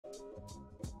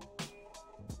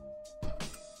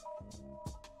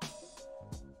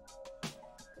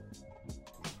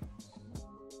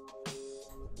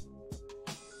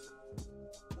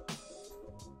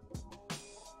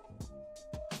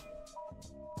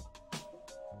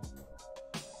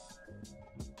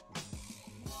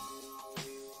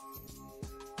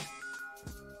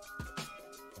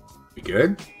You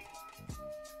good?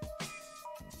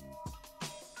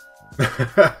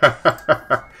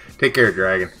 Take care,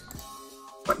 Dragon.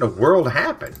 What in the world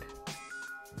happened?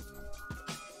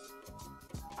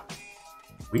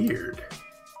 Weird.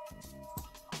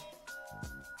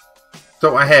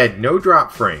 So I had no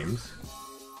drop frames.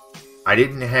 I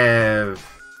didn't have...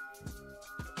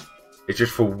 It's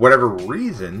just for whatever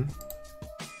reason...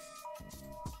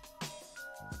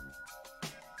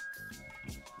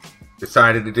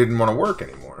 decided it didn't want to work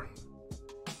anymore.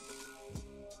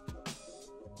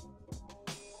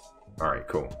 Alright,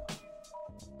 cool.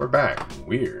 We're back.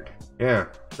 Weird. Yeah.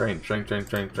 Strange.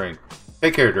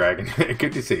 Take care, Dragon.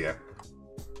 Good to see you.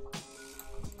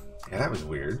 Yeah, that was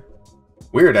weird.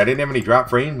 Weird. I didn't have any drop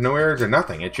frames, no errors or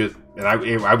nothing. It just... And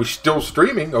I was still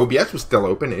streaming. OBS was still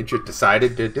open. It just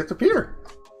decided to disappear.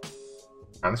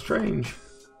 Kind of strange.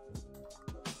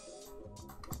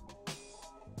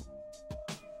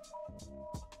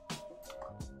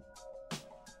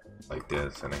 Like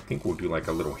this, and I think we'll do like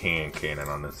a little hand cannon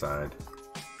on this side.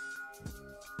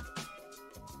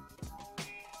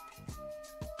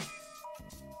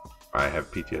 I have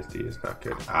PTSD, it's not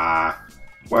good.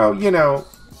 Well, you know,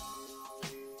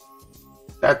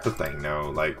 that's the thing, no,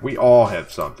 like, we all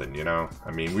have something, you know?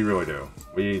 I mean, we really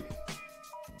do.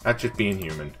 That's just being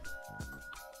human.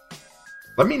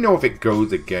 Let me know if it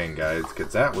goes again, guys,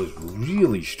 because that was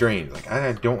really strange. Like,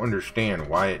 I don't understand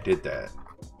why it did that.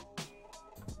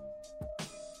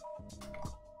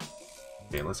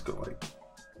 Okay, let's go like this.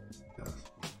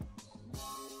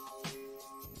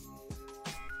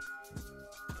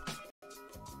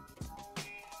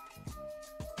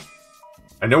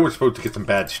 I know we're supposed to get some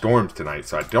bad storms tonight,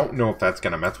 so I don't know if that's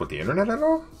going to mess with the internet at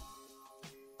all.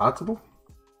 Possible.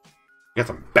 We got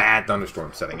some bad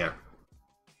thunderstorms setting in.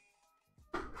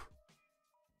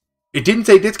 It didn't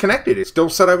say disconnected. It still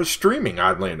said I was streaming,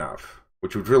 oddly enough.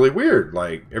 Which was really weird.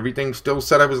 Like, everything still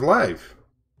said I was live.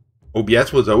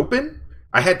 OBS was open?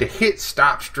 I had to hit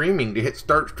stop streaming to hit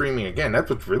start streaming again. That's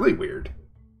what's really weird.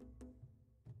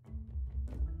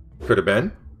 Could have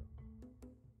been.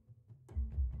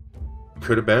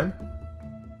 Could have been.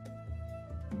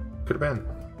 Could have been.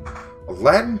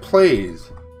 Aladdin plays.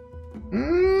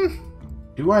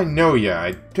 Do I know ya?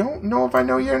 I don't know if I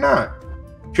know you or not.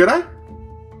 Should I?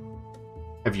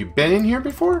 Have you been in here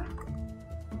before?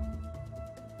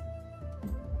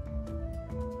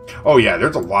 Oh yeah,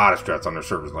 there's a lot of stress on their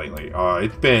servers lately.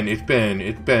 It's been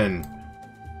interesting.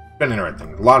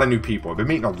 A lot of new people. I've been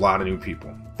meeting a lot of new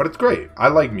people, but it's great. I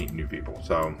like meeting new people.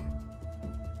 So,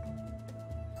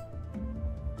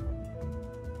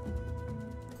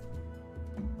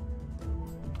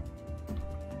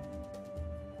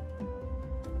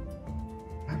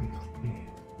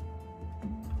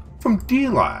 from D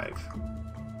Live,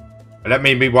 and that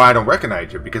may be why I don't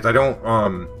recognize you, because I don't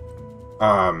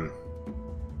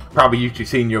probably used to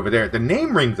seeing you over there. The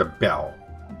name rings a bell.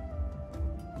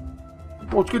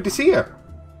 Well, it's good to see you.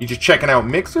 You just checking out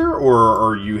Mixer,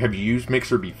 or have you used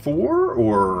Mixer before,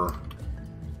 or?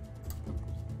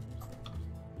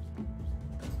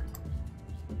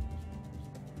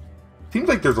 Seems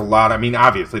like there's a lot. I mean,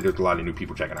 obviously there's a lot of new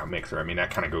people checking out Mixer. I mean,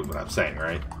 that kind of goes without saying,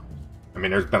 right? I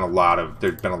mean, there's been a lot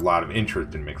of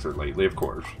interest in Mixer lately, of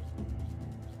course.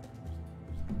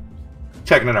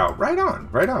 Checking it out. Right on,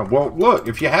 right on. Well, look,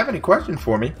 if you have any questions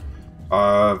for me,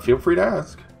 feel free to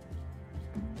ask.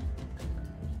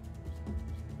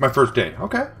 My first day.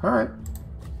 Okay, alright.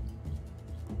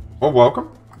 Well,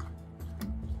 welcome.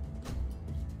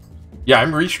 Yeah,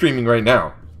 I'm restreaming right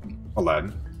now,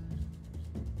 Aladdin.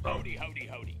 Howdy, howdy,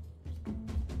 howdy.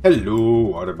 Hello,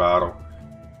 water bottle.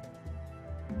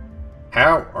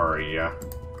 How are ya?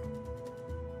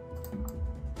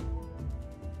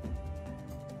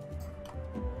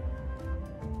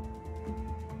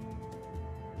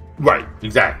 Right,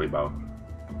 exactly, Bo.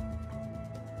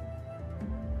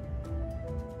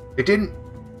 It didn't...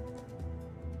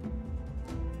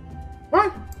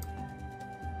 What?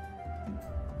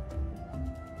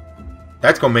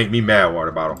 That's gonna make me mad,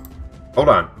 water bottle. Hold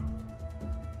on.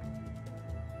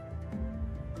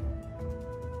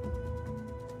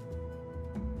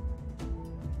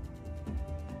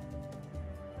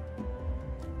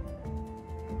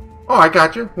 Oh, I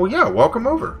got you. Well, yeah, welcome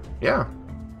over. Yeah.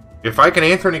 If I can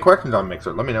answer any questions on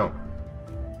Mixer, let me know.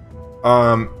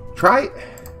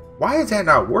 Why is that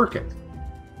not working?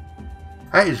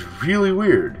 That is really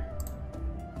weird.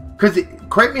 Because,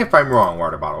 correct me if I'm wrong,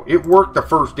 Water Bottle. It worked the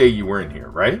first day you were in here,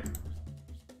 right?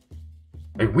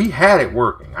 Like, we had it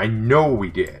working. I know we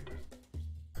did.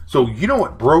 So, you know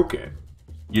what broke it?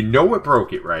 You know what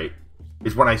broke it, right?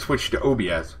 Is when I switched to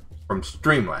OBS from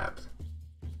Streamlabs.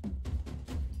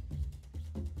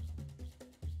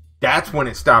 That's when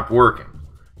it stopped working.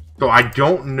 So I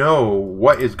don't know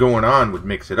what is going on with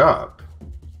Mix It Up.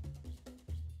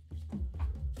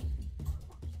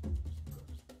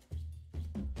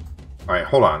 All right,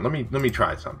 hold on. Let me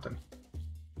try something.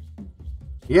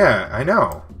 Yeah, I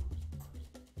know.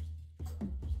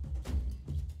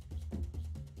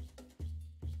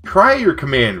 Try your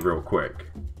command real quick.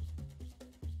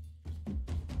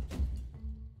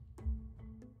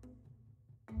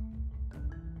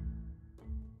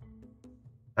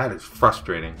 That is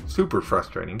frustrating. Super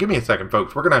frustrating. Give me a second,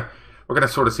 folks. We're gonna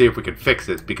sort of see if we can fix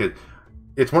this, because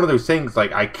it's one of those things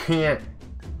like I can't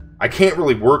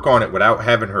really work on it without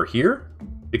having her here,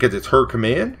 because it's her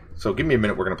command. So give me a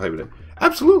minute. We're gonna play with it.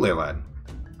 Absolutely, Aladdin.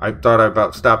 I thought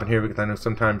about stopping here because I know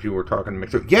sometimes you were talking to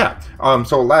Mixer. Yeah.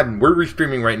 So Aladdin, we're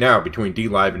restreaming right now between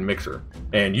DLive and Mixer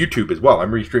and YouTube as well.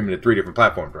 I'm restreaming to 3 different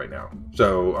platforms right now.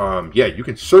 So yeah, you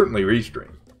can certainly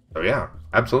restream. So yeah,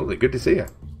 absolutely. Good to see you.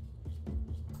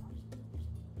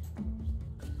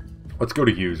 Let's go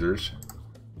to users.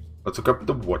 Let's look up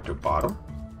the water bottle.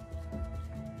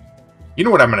 You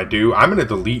know what I'm going to do? I'm going to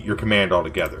delete your command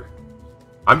altogether.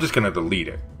 I'm just going to delete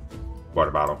it.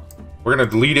 Water bottle. We're going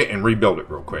to delete it and rebuild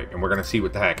it real quick. And we're going to see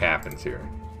what the heck happens here.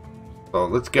 So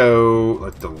let's go.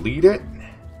 Let's delete it.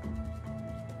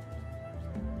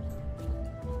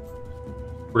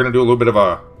 We're going to do a little bit of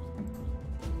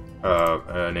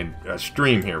a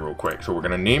stream here real quick. So we're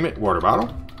going to name it water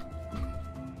bottle.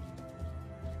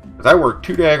 Because I worked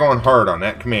too daggone hard on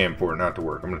that command for it not to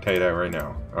work. I'm going to tell you that right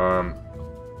now.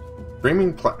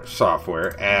 Streaming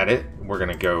software, add it. We're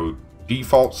going to go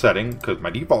default setting, because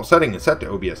my default setting is set to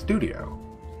OBS Studio.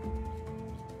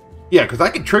 Yeah, because I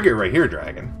can trigger it right here,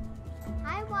 Dragon.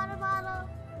 Hi, water bottle.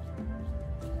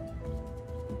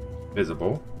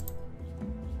 Visible.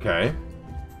 Okay.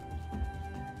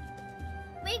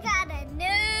 We got a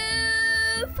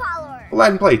new follower.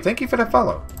 Aladdin Play, thank you for that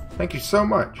follow. Thank you so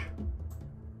much.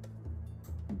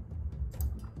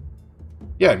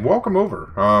 Yeah, and welcome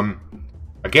over.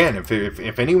 Again,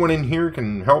 if anyone in here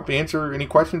can help answer any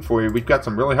questions for you, we've got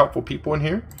some really helpful people in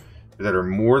here that are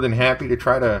more than happy to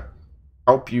try to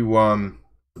help you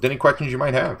with any questions you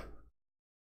might have.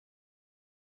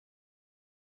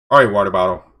 All right, water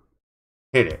bottle,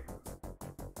 hit it.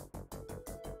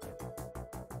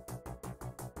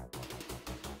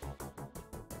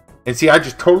 And see, I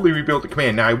just totally rebuilt the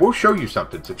command. Now, I will show you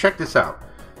something, so check this out.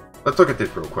 Let's look at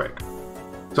this real quick.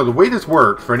 So the way this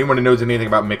works, for anyone who knows anything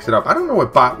about Mix It Up, I don't know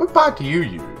what bot do you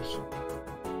use?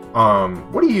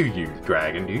 What do you use,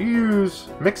 Dragon? Do you use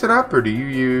Mix It Up, or do you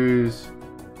use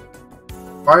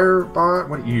Firebot?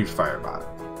 What do you use, Firebot?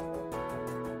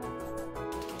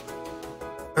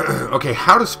 Okay,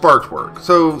 how does Sparks work?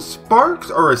 So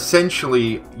Sparks are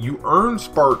essentially, you earn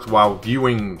Sparks while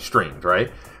viewing streams,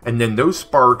 right? And then those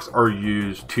Sparks are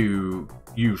used to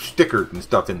use stickers and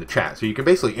stuff in the chat. So you can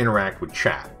basically interact with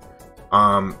chat.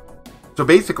 So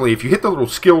basically, if you hit the little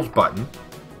skills button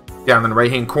down in the right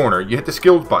hand corner, you hit the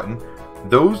skills button,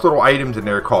 those little items in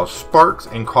there cost sparks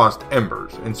and cost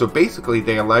embers. And so basically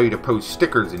they allow you to post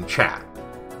stickers in chat,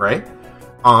 right?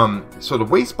 So the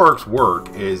way sparks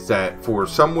work is that for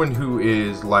someone who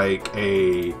is like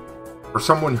yeah,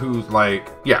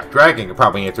 Dragon could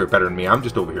probably answer it better than me. I'm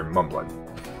just over here mumbling.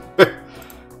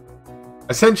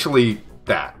 Essentially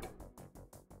that.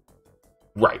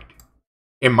 Right.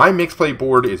 And my mixplay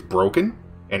board is broken,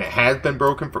 and it has been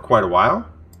broken for quite a while.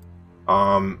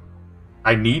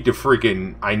 I need to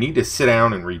sit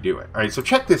down and redo it. Alright, so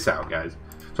check this out, guys.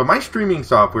 So my streaming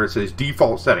software says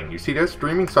default setting. You see this?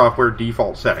 Streaming software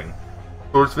default setting.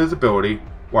 Source visibility,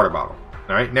 water bottle.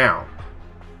 Alright, now,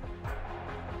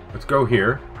 let's go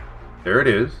here. There it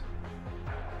is.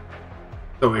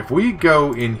 So if we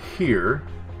go in here,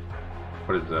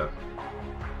 what is that?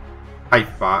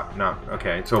 Hypebot, no,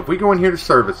 okay. So if we go in here to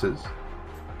services,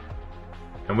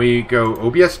 and we go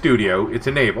OBS Studio, it's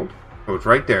enabled, so it's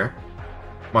right there.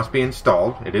 Must be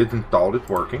installed. It is installed, it's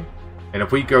working. And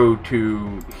if we go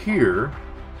to here,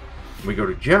 we go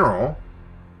to General,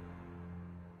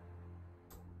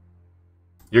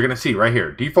 you're going to see right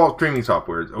here, default streaming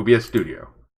software is OBS Studio.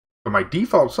 So my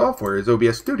default software is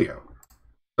OBS Studio.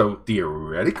 So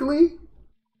theoretically,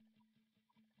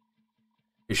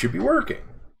 it should be working.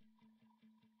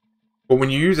 But when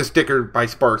you use a sticker by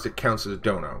Sparks, it counts as a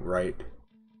dono, right?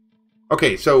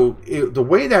 Okay, so the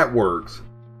way that works,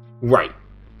 right?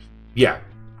 Yeah,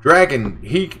 Dragon.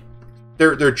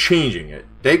 They're changing it.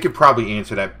 They could probably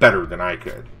answer that better than I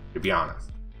could, to be honest.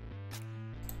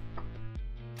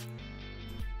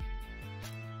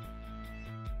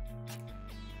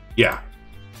 Yeah.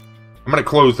 I'm going to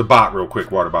close the bot real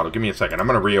quick, water bottle. Give me a second. I'm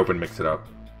going to reopen, mix it up.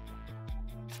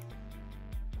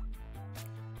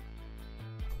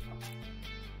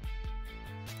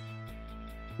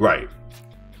 Right.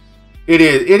 It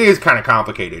is kind of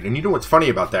complicated. And you know what's funny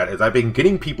about that is I've been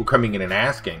getting people coming in and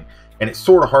asking, and it's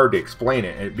sort of hard to explain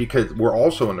it because we're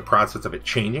also in the process of it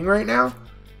changing right now.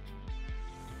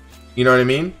 You know what I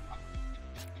mean?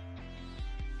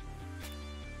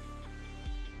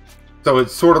 So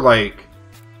it's sort of like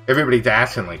everybody's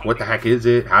asking, like, what the heck is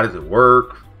it? How does it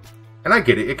work? And I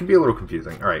get it. It can be a little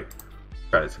confusing. All right.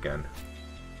 Try this again.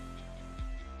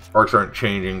 Sparks aren't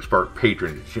changing. Spark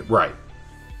patrons. Right.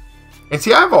 And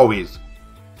see, I've always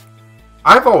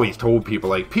told people,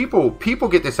 like, people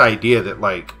get this idea that,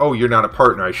 like, oh, you're not a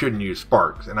partner, I shouldn't use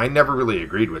Sparks. And I never really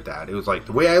agreed with that. It was like,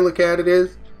 the way I look at it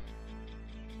is,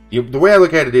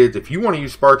 if you want to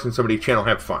use Sparks in somebody's channel,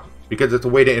 have fun. Because it's a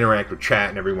way to interact with chat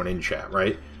and everyone in chat,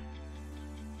 right?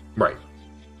 Right.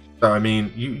 So, I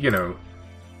mean, you know.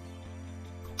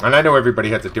 And I know everybody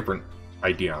has a different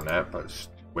idea on that, but it's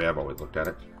the way I've always looked at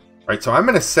it. All right, so I'm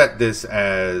going to set this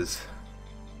as...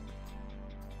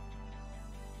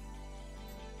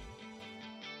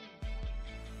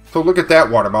 So look at that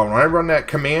water bottle. When I run that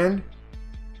command,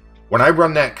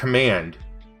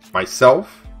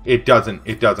 myself, it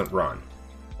doesn't run.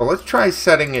 So let's try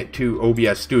setting it to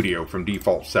OBS Studio from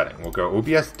default setting. We'll go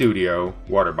OBS Studio,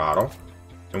 water bottle,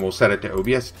 and we'll set it to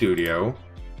OBS Studio,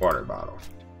 water bottle.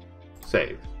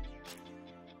 Save.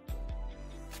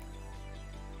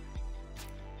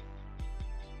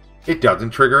 It doesn't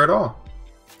trigger at all.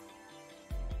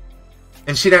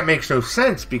 And see, that makes no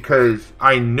sense because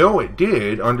I know it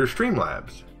did under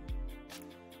Streamlabs.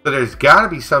 So there's got to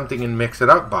be something in Mix It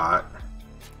Up Bot.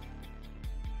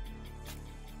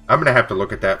 I'm going to have to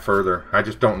look at that further. I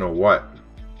just don't know what.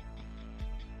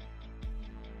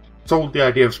 Sold the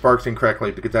idea of Sparks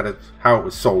incorrectly because that is how it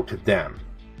was sold to them.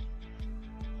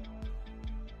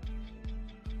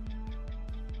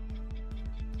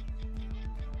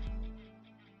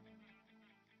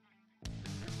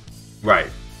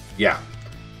 Right. Yeah.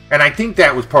 And I think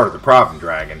that was part of the problem,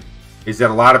 Dragon, is that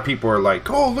a lot of people are like,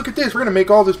 oh, look at this, we're going to make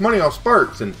all this money off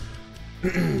Sparks. And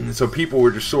so people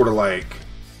were just sort of like,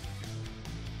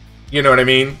 you know what I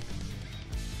mean?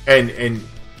 And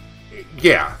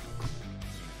yeah.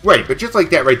 Right, but just like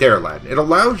that right there, Aladdin, it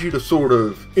allows you to sort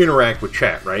of interact with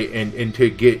chat, right? And to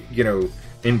get, you know,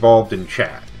 involved in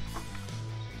chat.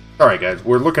 Alright, guys,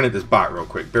 we're looking at this bot real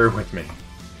quick. Bear with me.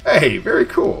 Hey, very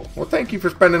cool. Well, thank you for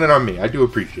spending it on me. I do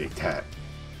appreciate that.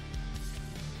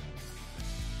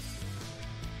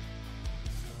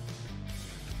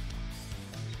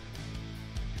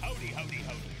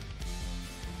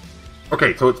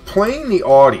 Okay, so it's playing the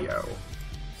audio,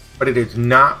 but it is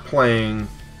not playing...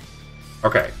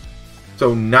 Okay,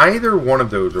 so neither one of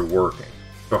those are working.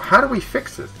 So how do we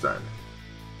fix this then?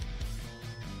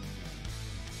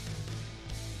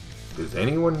 Does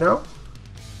anyone know?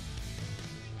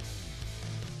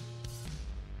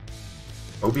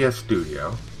 OBS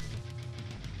Studio.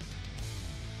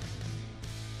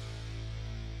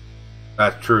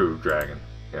 That's true, Dragon.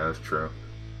 Yeah, that's true.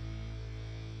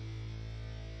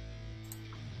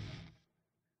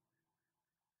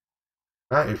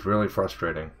 That is really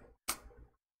frustrating.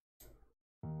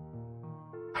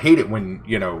 I hate it when,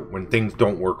 you know, when things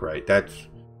don't work right. That's,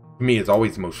 to me, is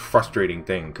always the most frustrating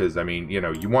thing. Because, I mean, you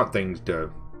know, you want things to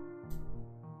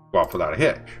go off without a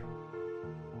hitch.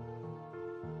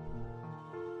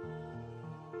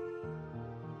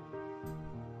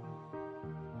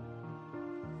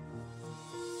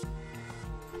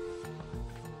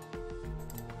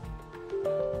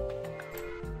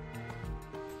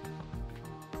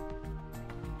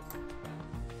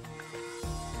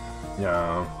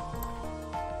 No.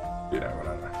 Yeah,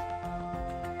 whatever.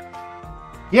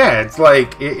 Yeah, it's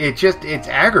like, it's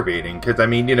aggravating, because, I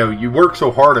mean, you know, you work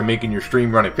so hard on making your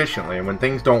stream run efficiently, and when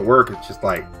things don't work, it's just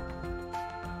like...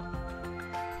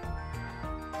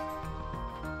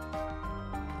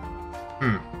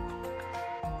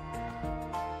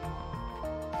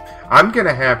 I'm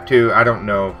gonna have to, I don't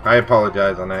know, I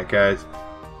apologize on that, guys.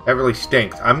 That really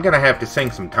stinks. I'm gonna have to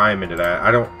sink some time into that.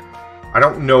 I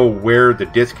don't know where the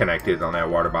disconnect is on that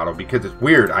water bottle because it's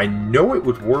weird. I know it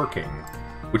was working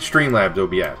with Streamlabs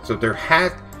OBS, so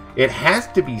it has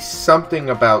to be something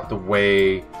about the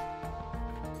way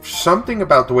something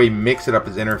about the way Mix It Up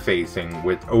is interfacing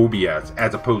with OBS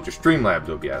as opposed to Streamlabs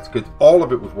OBS, because all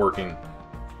of it was working.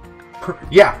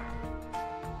 Yeah.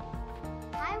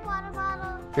 My water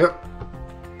bottle. Yep.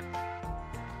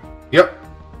 Yep.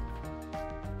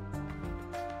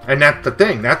 And that's the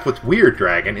thing. That's what's weird,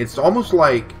 Dragon. It's almost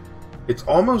like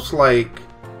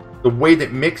the way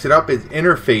that Mix It Up is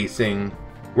interfacing.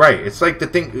 Right. It's like the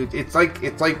thing. It's like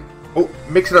oh,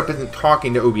 Mix It Up isn't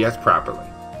talking to OBS properly.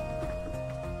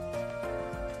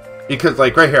 Because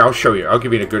like right here, I'll show you. I'll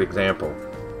give you a good example.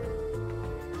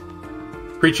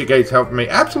 Appreciate you guys helping me.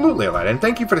 Absolutely, Aladdin. And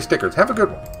thank you for the stickers. Have a good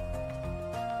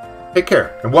one. Take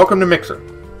care and welcome to Mixer.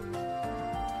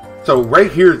 So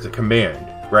right here is the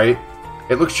command, right?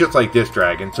 It looks just like this,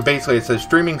 Dragon. So basically it says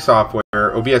streaming software,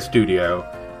 OBS Studio,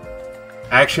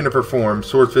 action to perform,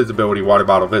 source visibility, water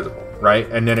bottle visible, right?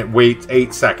 And then it waits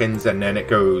 8 seconds and then it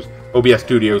goes OBS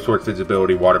Studio, source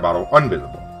visibility, water bottle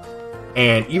unvisible.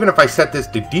 And even if I set this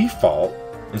to default,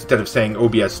 instead of saying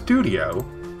OBS Studio,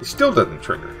 it still doesn't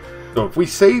trigger. So if we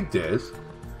save this,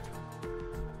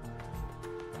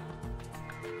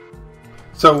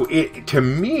 so to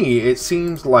me, it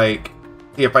seems like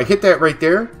if I hit that right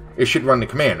there, it should run the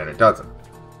command, and it doesn't.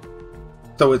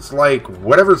 So it's like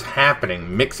whatever's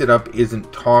happening, Mix It Up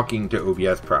isn't talking to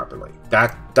OBS properly.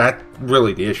 That's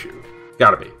really the issue.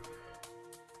 Gotta be.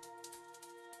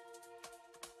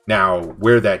 Now,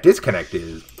 where that disconnect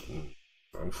is,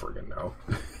 I don't friggin' know.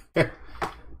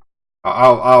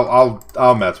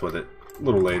 I'll mess with it a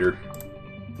little later.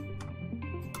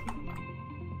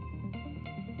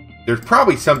 There's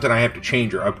probably something I have to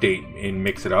change or update in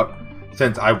Mix It Up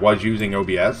since I was using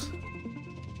OBS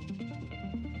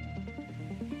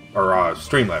or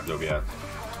Streamlabs OBS.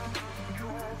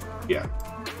 Yeah.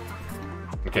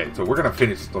 Okay, so we're gonna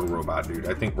finish this little robot dude.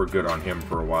 I think we're good on him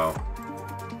for a while.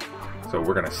 So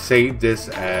we're gonna save this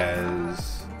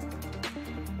as.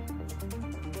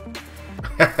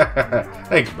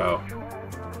 Thanks, Bo.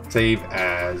 Save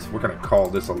as. We're gonna call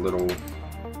this a little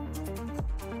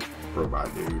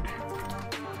robot dude.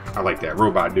 I like that,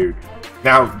 robot dude.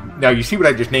 Now you see what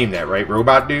I just named that, right?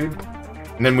 Robot dude.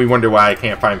 And then we wonder why I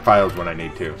can't find files when I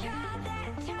need to.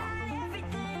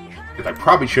 Because I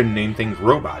probably shouldn't name things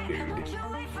robot dude.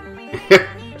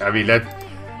 I mean, that's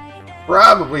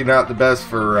probably not the best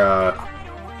for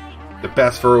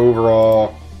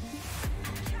overall.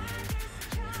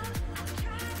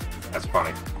 That's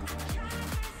funny.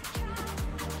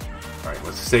 Alright,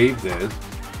 let's save this.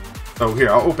 Oh, here,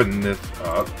 I'll open this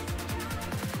up.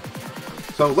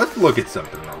 So let's look at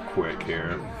something real quick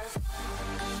here.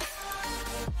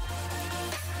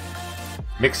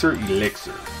 Mixer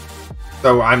Elixir.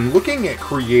 So I'm looking at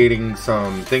creating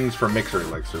some things for Mixer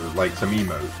Elixir, like some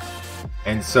emotes.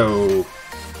 And so,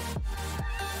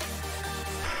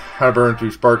 how to burn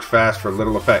through sparks fast for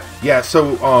little effect. Yeah,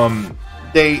 so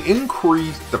they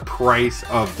increased the price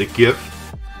of the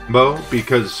GIF mode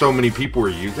because so many people were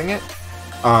using it.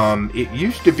 It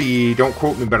used to be, don't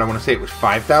quote me, but I want to say it was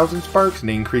 5,000 sparks, and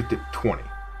they increased it to 20.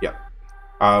 Yep.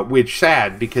 Which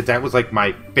sad, because that was like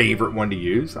my favorite one to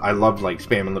use. I loved like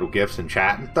spamming little GIFs and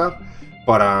chat and stuff.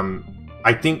 But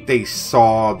I think they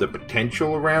saw the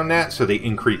potential around that, so they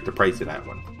increased the price of that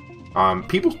one.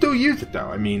 People still use it though.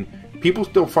 I mean, people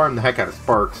still farm the heck out of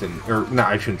sparks, or no,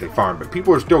 I shouldn't say farm, but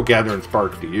people are still gathering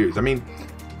sparks to use. I mean,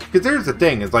 because there's the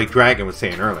thing, is like Dragon was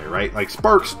saying earlier, right? Like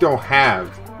sparks still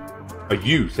have a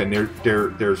use, and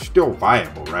they're still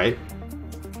viable, right?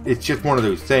 It's just one of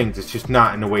those things. It's just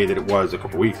not in the way that it was a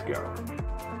couple weeks ago.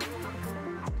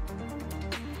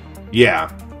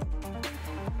 Yeah.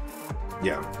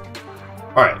 Yeah.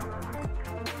 Alright.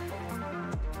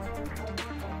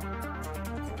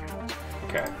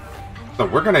 Okay. So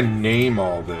we're gonna name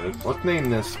all this. Let's name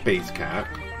this Space Cat.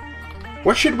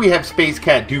 What should we have Space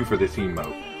Cat do for this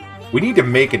emote? We need to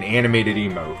make an animated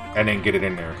emote and then get it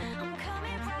in there.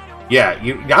 Yeah,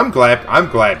 I'm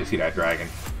glad to see that, Dragon.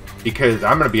 Because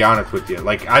I'm gonna be honest with you,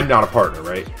 like, I'm not a partner,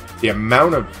 right? The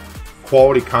amount of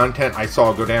quality content I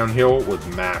saw go downhill was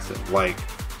massive. Like,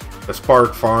 the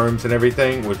Spark farms and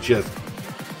everything was just,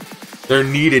 there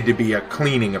needed to be a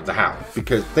cleaning of the house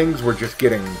because things were just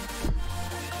getting,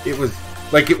 it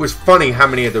was funny how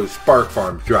many of those Spark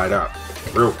farms dried up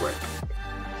real quick.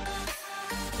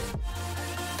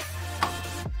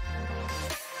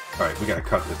 Alright, we gotta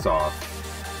cut this off.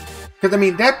 Because, I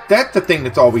mean, that's the thing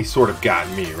that's always sort of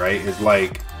gotten me, right? Is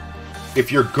like,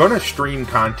 if you're gonna stream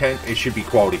content, it should be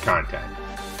quality content.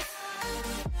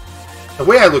 The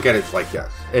way I look at it is like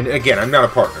this. And again, I'm not a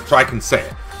partner, so I can say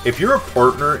it. If you're a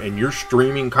partner and you're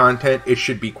streaming content, it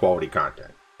should be quality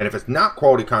content. And if it's not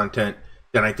quality content,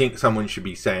 then I think someone should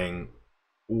be saying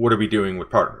what are we doing with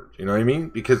partners? You know what I mean?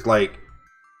 Because, like,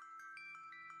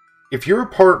 if you're a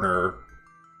partner,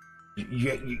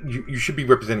 you should be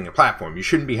representing a platform. You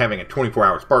shouldn't be having a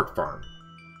 24-hour Spark farm.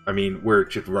 I mean, where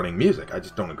it's just running music. I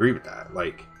just don't agree with that.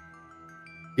 Like,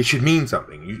 it should mean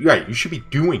something. You should be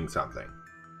doing something.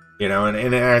 You know,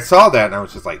 and I saw that and I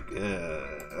was just like,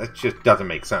 that just doesn't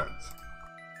make sense.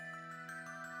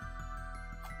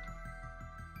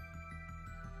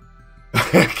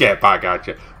 Cat Pot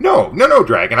gotcha. No,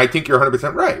 Dragon. I think you're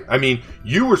 100% right. I mean,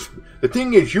 the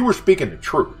thing is, you were speaking the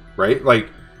truth, right? Like,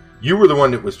 you were the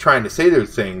one that was trying to say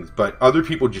those things, but other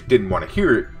people just didn't want to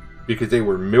hear it because they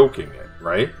were milking it,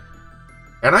 right?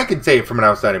 And I can say it from an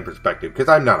outside-in perspective because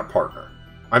I'm not a partner.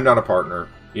 I'm not a partner,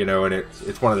 you know, and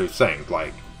it's one of those things,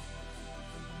 like,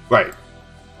 right.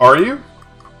 Are you?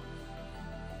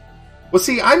 Well,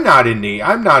 see, I'm not in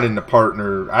the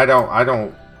partner. I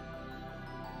don't,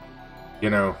 you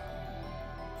know.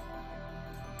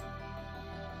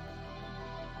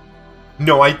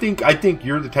 No, I think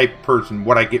you're the type of person,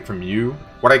 what I get from you,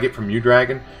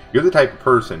 Dragon, you're the type of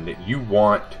person that you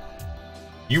want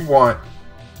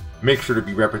Mixer to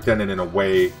be represented in a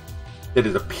way that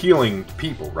is appealing to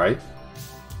people, right?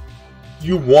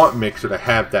 You want Mixer to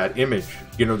have that image,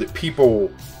 you know, that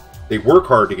people, they work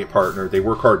hard to get partner, they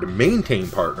work hard to maintain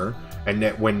partner, and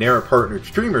that when they're a partnered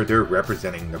streamer, they're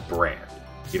representing the brand.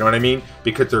 You know what I mean?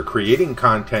 Because they're creating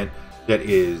content that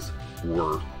is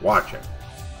worth watching.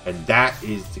 And that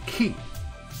is the key.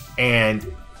 And,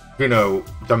 you know,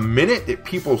 the minute that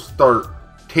people start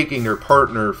taking their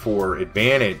partner for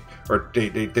advantage, or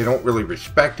they don't really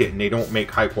respect it and they don't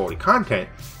make high quality content,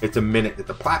 it's a minute that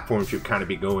the platform should kind of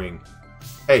be going,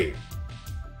 hey,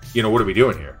 you know, what are we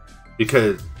doing here?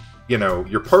 Because, you know,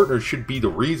 your partner should be the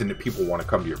reason that people want to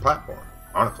come to your platform,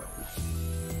 honestly.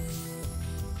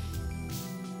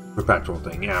 Perpetual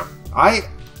thing, yeah. I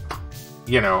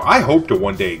hope to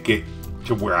one day get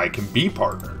to where I can be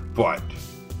partner, but,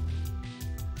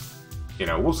 you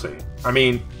know, we'll see. I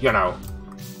mean, you know,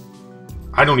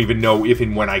 I don't even know if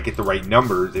and when I get the right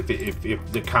numbers, if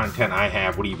the content I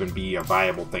have would even be a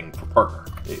viable thing for partner.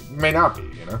 It may not be,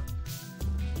 you know.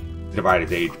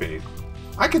 Divided age base.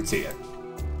 I could see it.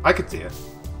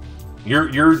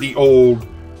 You're the old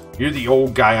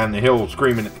guy on the hill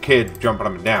screaming at the kid, jumping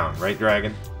up and down, right,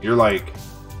 Dragon? You're like,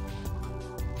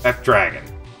 that's Dragon.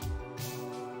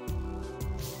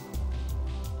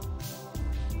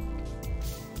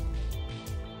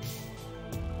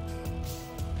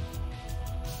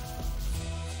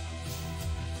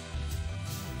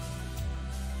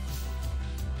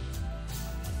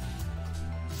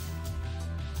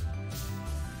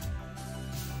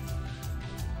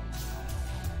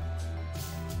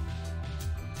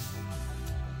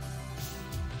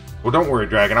 Well, don't worry,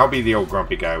 Dragon. I'll be the old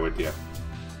grumpy guy with you.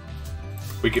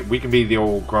 We can be the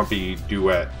old grumpy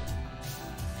duet.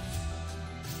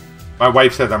 My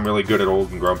wife says I'm really good at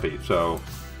old and grumpy, so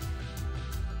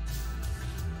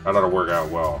that ought to work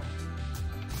out well.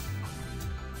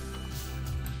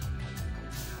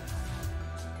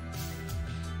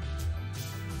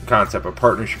 The concept of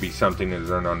partner should be something that is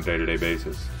earned on a day-to-day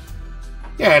basis.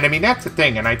 Yeah, and I mean, that's the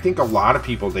thing, and I think a lot of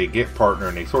people, they get partner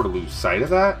and they sort of lose sight of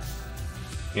that.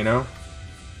 You know?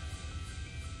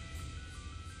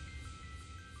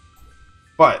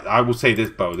 But I will say this,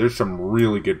 Bo, there's some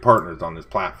really good partners on this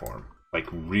platform. Like,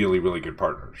 really, really good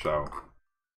partners, so.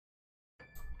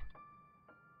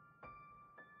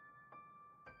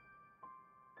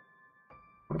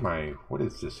 What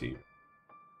is this here?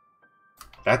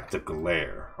 That's the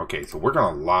glare. Okay, so we're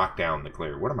going to lock down the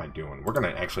glare. What am I doing? We're going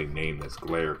to actually name this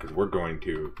glare because we're going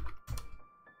to...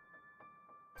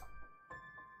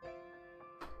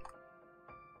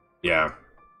 Yeah.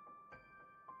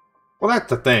 Well, that's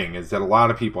the thing, is that a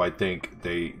lot of people, I think,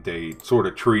 they sort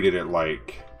of treated it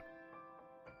like,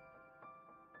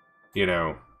 you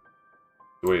know,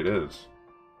 the way it is.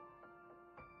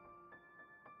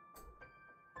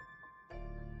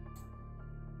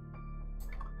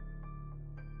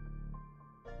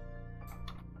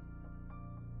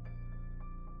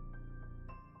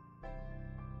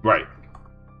 Right.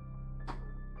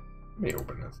 Let me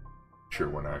open this. Sure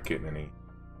we're not getting any...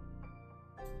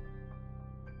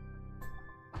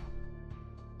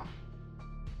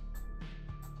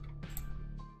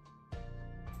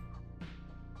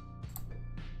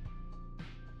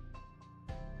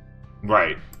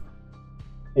 Right.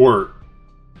 Or,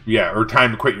 yeah, or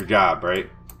time to quit your job, right?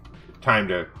 Time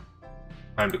to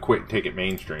quit and take it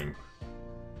mainstream.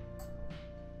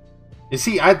 You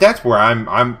see, that's where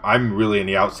I'm really in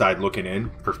the outside looking in,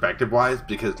 perspective-wise,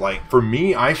 because, like, for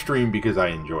me, I stream because I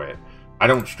enjoy it. I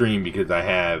don't stream because I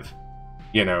have,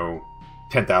 you know,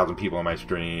 10,000 people on my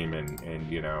stream,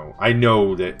 and you know, I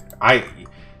know that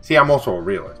I'm also a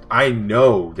realist. I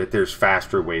know that there's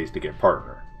faster ways to get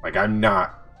partner. Like, I'm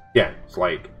not, yeah, it's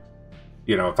like,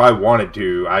 you know, if I wanted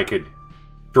to, I could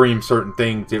stream certain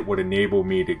things that would enable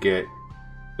me to get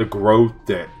the growth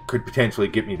that could potentially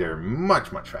get me there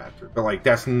much, much faster. But, like,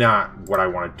 that's not what I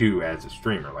want to do as a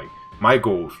streamer. Like, my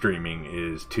goal of streaming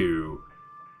is to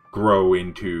grow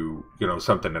into, you know,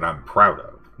 something that I'm proud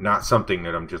of. Not something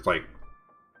that I'm just like,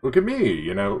 look at me,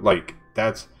 you know? Like,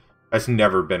 that's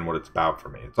never been what it's about for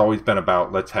me. It's always been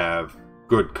about, let's have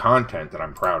good content that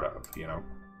I'm proud of, you know?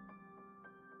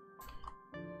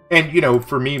 And, you know,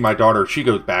 for me, my daughter, she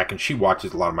goes back and she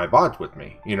watches a lot of my VODs with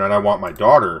me. You know, and I want my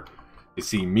daughter to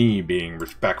see me being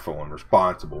respectful and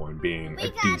responsible and being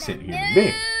a decent human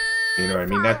being. You know what I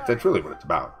mean? That's really what it's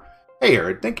about. Hey,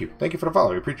 Aaron, thank you. Thank you for the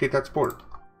follow. I appreciate that support.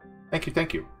 Thank you,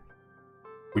 thank you.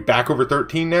 We back over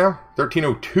 13 now?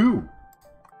 1302.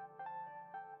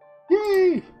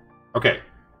 Yay! Okay.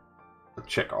 Let's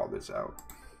check all this out.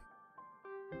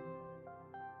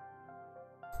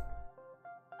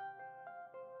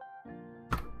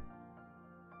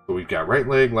 So we've got right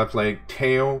leg, left leg,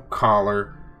 tail,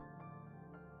 collar,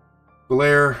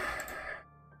 glare,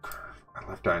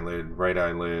 left eyelid, right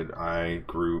eyelid, eye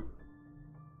group.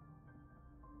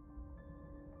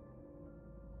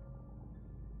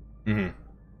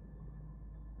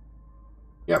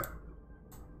 Yep.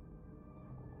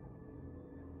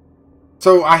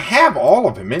 So I have all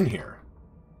of them in here.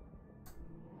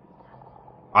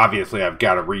 Obviously, I've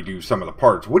got to redo some of the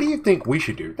parts. What do you think we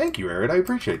should do? Thank you, Arid. I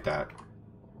appreciate that.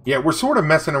 Yeah, we're sort of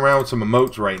messing around with some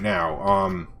emotes right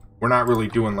now. We're not really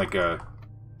doing like a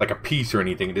piece or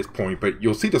anything at this point, but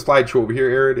you'll see the slideshow over here,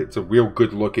 Arid. It's a real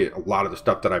good look at a lot of the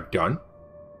stuff that I've done.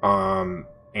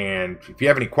 And if you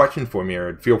have any questions for me,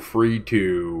 Arid, feel free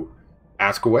to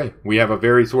ask away. We have a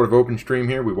very sort of open stream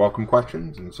here. We welcome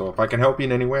questions, and so if I can help you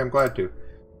in any way, I'm glad to.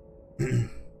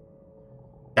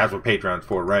 That's what Patreon's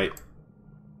for, right?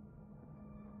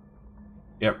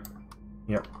 Yep.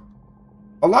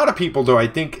 A lot of people, though, I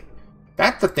think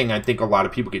that's the thing I think a lot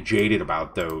of people get jaded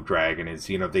about, though, Dragon, is,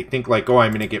 you know, they think like, oh,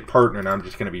 I'm going to get partner and I'm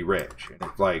just going to be rich. And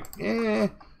it's like, you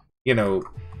know,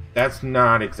 that's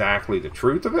not exactly the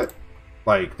truth of it.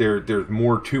 Like, there's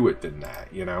more to it than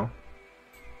that, you know?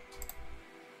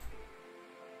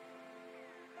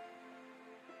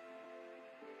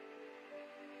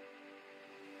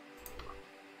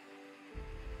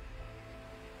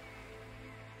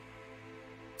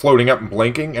 Floating up and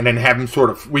blinking, and then have him sort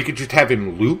of... We could just have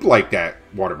him loop like that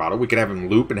water bottle. We could have him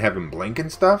loop and have him blink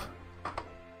and stuff.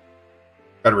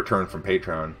 Got a return from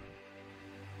Patreon.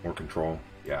 More control.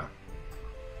 Yeah.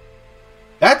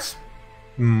 That's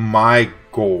my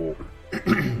goal,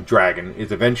 Dragon,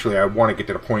 is eventually I want to get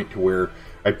to the point to where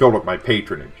I build up my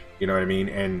patronage. You know what I mean?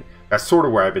 And that's sort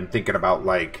of where I've been thinking about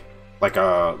like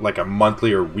a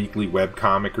monthly or weekly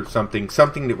webcomic or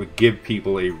something that would give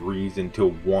people a reason to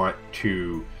want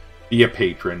to be a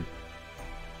patron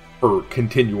for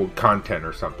continual content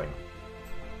or something.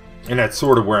 And that's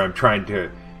sort of where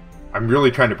I'm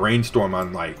really trying to brainstorm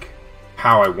on like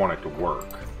how I want it to work.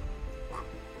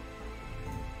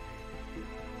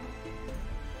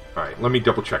 Alright, let me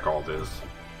double check all this.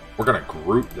 We're gonna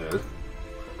group this.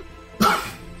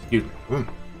 Excuse me.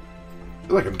 I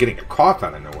feel like I'm getting a cough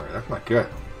out of nowhere. That's not good.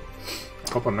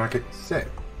 I hope I'm not getting sick.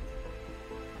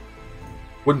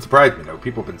 Wouldn't surprise me, though.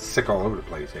 People have been sick all over the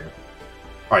place here.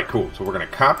 Alright, cool. So we're going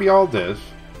to copy all this.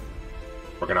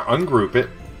 We're going to ungroup it.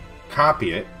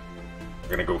 Copy it.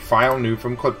 We're going to go File New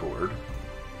from Clipboard.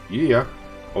 Yeah.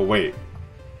 Oh, wait.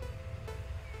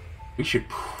 We should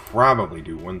probably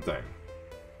do one thing.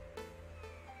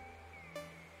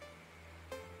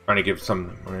 Trying to give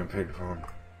some...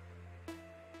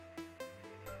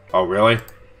 Oh, really?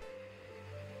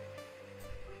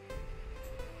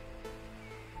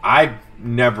 I've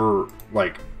never,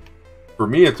 like, for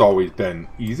me it's always been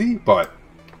easy, but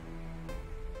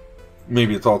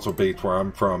maybe it's also based where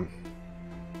I'm from.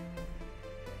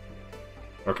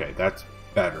 Okay, that's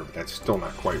better, but that's still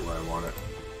not quite where I want it.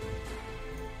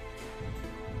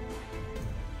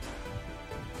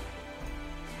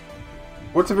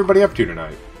 What's everybody up to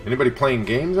tonight? Anybody playing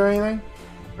games or anything?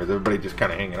 Or is everybody just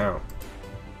kind of hanging out?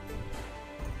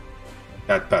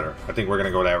 That's better. I think we're going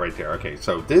to go that right there. Okay,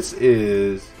 so this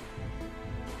is...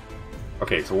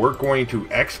 Okay, so we're going to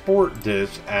export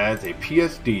this as a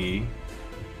PSD.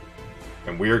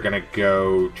 And we're going to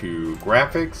go to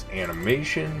Graphics,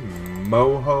 Animation,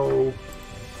 Moho.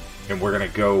 And we're going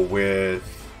to go with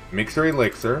Mixer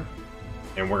Elixir.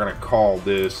 And we're going to call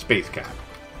this Space Cat.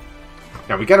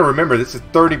 Now, we got to remember, this is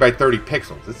 30 by 30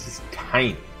 pixels. This is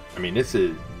tiny. I mean, this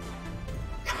is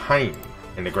tiny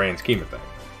in the grand scheme of things.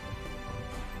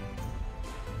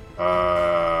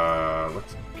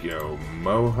 Let's go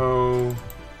Moho.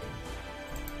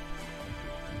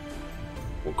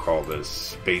 We'll call this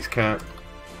Space Cat.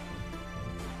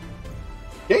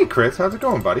 Hey Chris, how's it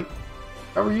going, buddy?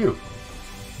 How are you?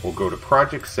 We'll go to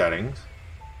project settings.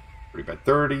 30 by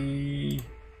 30.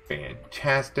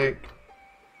 Fantastic.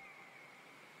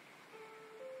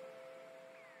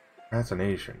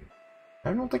 Fascination.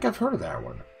 I don't think I've heard of that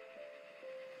one.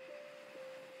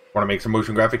 Want to make some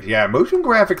motion graphics? Yeah, motion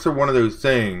graphics are one of those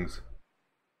things.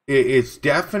 It's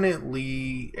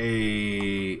definitely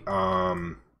a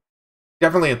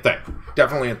definitely a thing.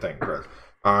 Definitely a thing, Chris.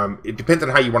 It depends on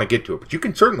how you want to get to it, but you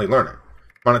can certainly learn it.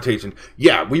 Monetization.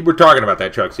 Yeah, we were talking about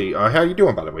that, Chucksy. How you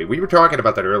doing, by the way? We were talking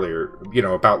about that earlier, you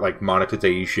know, about like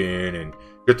monetization and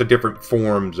just the different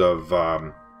forms of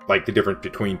like the difference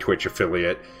between Twitch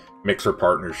affiliate, Mixer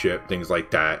partnership, things like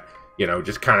that. You know,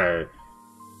 just kind of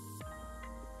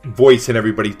voicing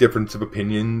everybody's difference of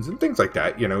opinions and things like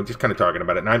that. You know, just kind of talking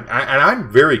about it. And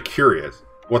I'm very curious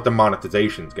what the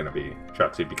monetization is going to be,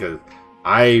 Chucksy, because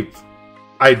I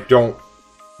don't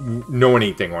know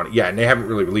anything on it yet, and they haven't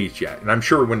really released yet. And I'm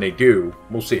sure when they do,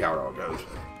 we'll see how it all goes.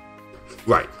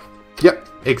 Right. Yep,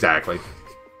 exactly.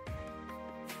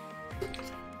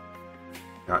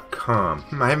 .com.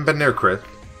 I haven't been there, Chris.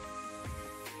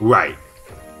 Right.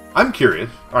 I'm curious.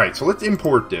 Alright, so let's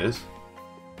import this.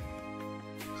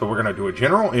 So we're going to do a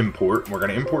general import. We're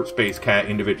going to import Space Cat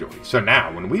individually. So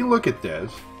now, when we look at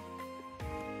this,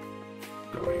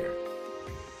 go here.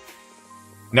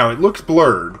 Now, it looks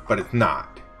blurred, but it's not.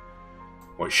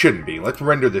 Well, it shouldn't be. Let's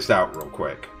render this out real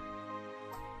quick.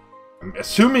 I'm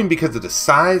assuming because of the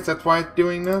size, that's why it's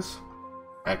doing this.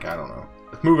 Heck, I don't know.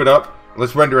 Let's move it up.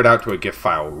 Let's render it out to a GIF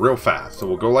file real fast. So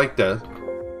we'll go like this.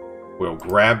 We'll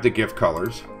grab the GIF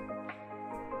colors.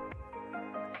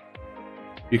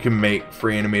 You can make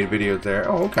free animated videos there.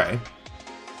 Oh, okay.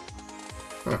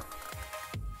 Huh.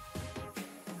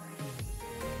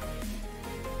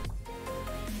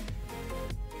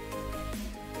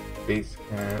 Space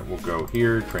Cat. We'll go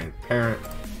here, transparent,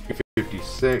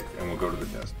 56, and we'll go to the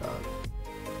desktop.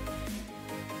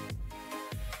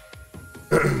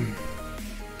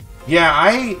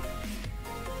 Yeah,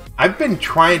 I've been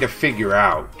trying to figure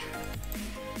out.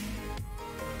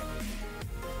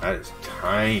 That is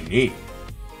tiny,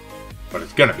 but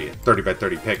it's gonna be at 30 by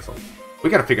 30 pixels.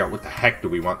 We gotta figure out what the heck do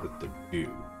we want this to do.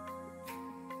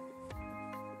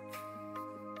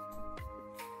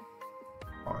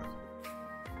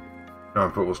 No,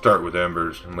 but we'll start with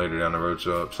embers and later down the road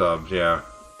subs. Yeah.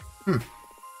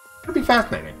 It'll be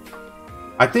fascinating.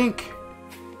 I think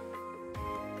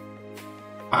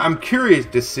I'm curious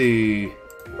to see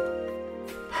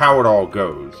how it all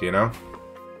goes, you know?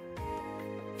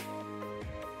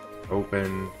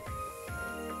 Open.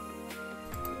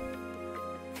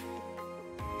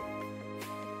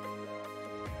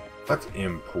 Let's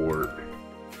import.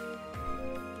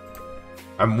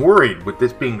 I'm worried with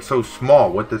this being so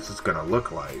small what this is going to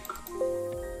look like.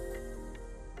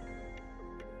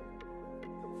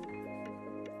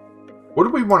 What do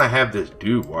we want to have this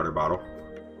do, water bottle?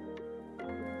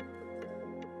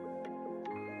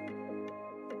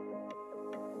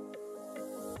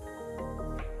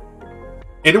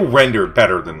 It'll render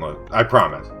better than look, I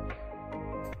promise.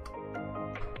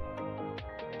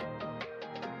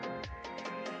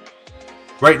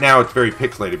 Right now it's very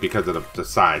pixelated because of the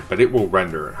side, but it will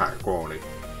render in higher quality.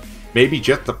 Maybe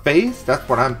just the face? That's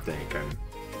what I'm thinking.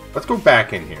 Let's go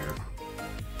back in here.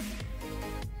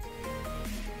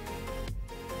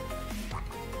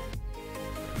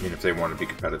 I mean, if they want to be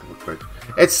competitive with Twitch.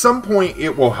 At some point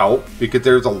it will help, because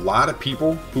there's a lot of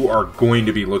people who are going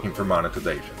to be looking for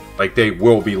monetization. Like, they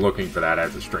will be looking for that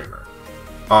as a streamer.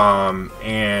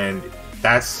 And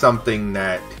that's something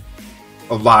that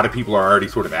a lot of people are already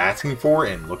sort of asking for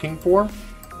and looking for.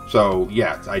 So,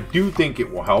 yes, I do think it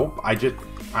will help.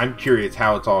 I'm curious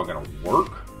how it's all going to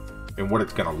work and what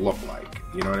it's going to look like.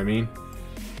 You know what I mean?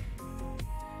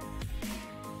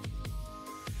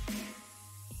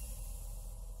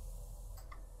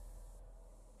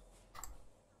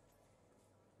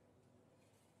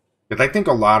 Because I think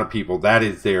a lot of people, that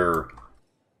is their,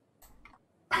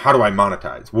 how do I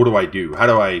monetize? What do I do? How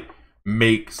do I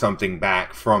make something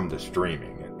back from the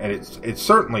streaming? And it's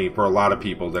certainly, for a lot of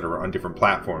people that are on different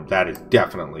platforms, that is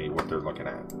definitely what they're looking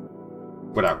at,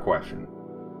 without question.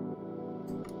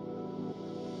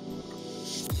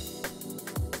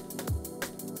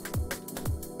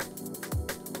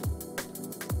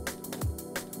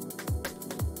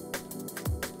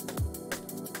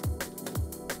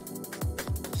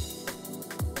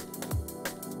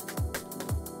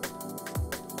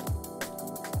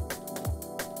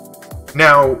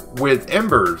 Now, with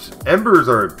embers, embers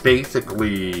are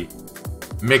basically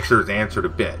mixer's answer to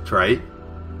bits, right?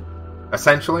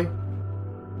 Essentially.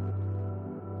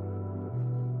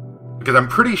 Because I'm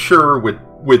pretty sure with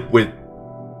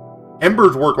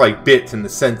embers work like bits in the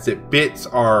sense that bits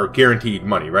are guaranteed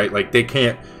money, right? Like they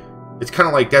can't. It's kind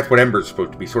of like that's what embers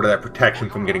supposed to be, sort of that protection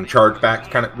from getting charged back,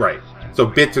 kind of right. So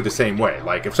bits are the same way.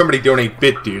 Like if somebody donates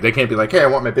bit to you, they can't be like, "Hey, I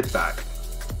want my bits back."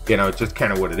 You know, it's just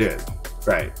kind of what it is,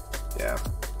 right? Yeah.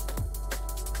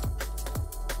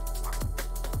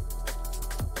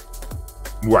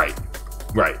 Right.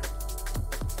 Right.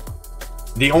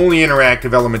 The only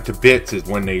interactive element to bits is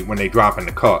when they drop in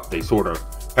the cup, they sort of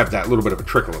have that little bit of a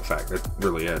trickle effect. That's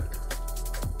really it.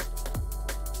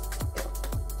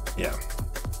 Yeah.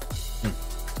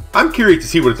 I'm curious to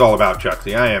see what it's all about,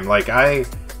 Chucksy. I am. Like, I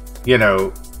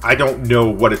don't know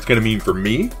what it's going to mean for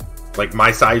me. Like,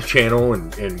 my size channel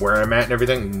and where I'm at and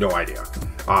everything, no idea.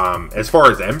 As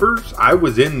far as Embers, I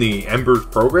was in the Embers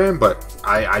program, but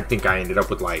I think I ended up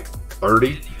with, like,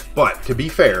 30. But, to be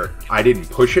fair, I didn't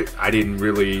push it. I didn't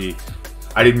really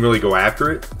go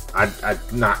after it. I'm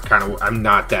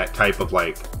not that type of,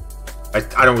 like,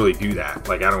 I don't really do that.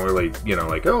 Like, I don't really,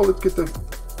 like, oh, let's get the,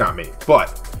 not me.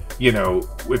 But,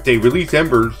 if they release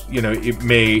Embers, it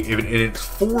may, and it's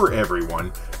for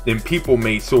everyone, then people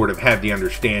may sort of have the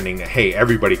understanding that, hey,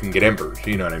 everybody can get Embers,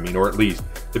 you know what I mean? Or at least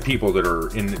the people that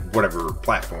are in whatever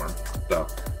platform. So,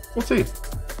 we'll see.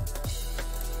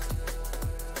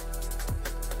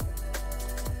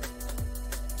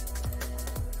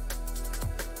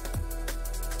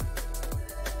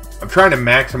 I'm trying to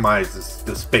maximize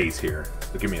the space here.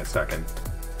 So give me a second.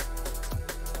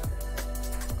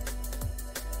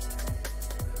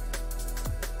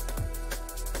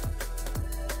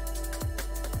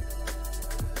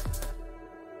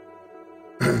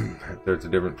 There's a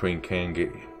difference between can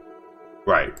get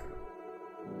right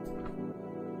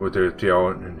with their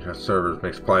TL and just servers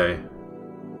makes play.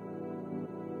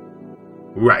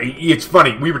 Right, it's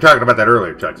funny. We were talking about that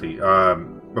earlier, Chucksy.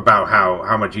 About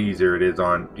how much easier it is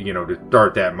on to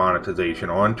start that monetization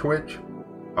on Twitch.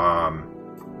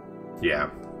 Yeah.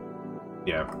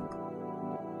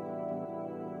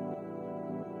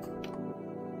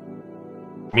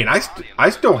 I mean, I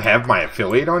still have my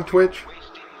affiliate on Twitch.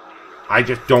 I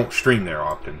just don't stream there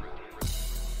often.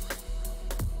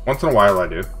 Once in a while I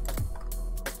do.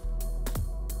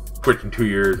 Twitch in 2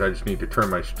 years, I just need to turn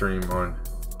my stream on.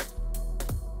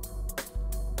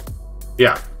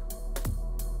 Yeah.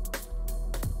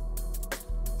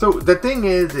 So the thing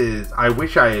is I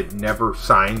wish I had never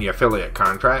signed the affiliate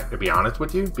contract, to be honest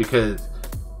with you, because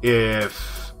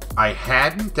if I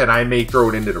hadn't, then I may throw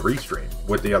it into the restream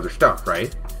with the other stuff,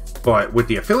 right? But with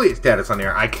the affiliate status on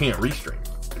there, I can't restream.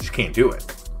 I just can't do it.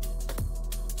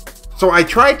 So I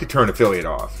tried to turn affiliate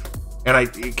off.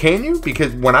 And can you?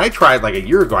 Because when I tried like a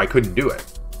year ago, I couldn't do it.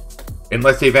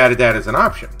 Unless they've added that as an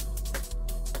option.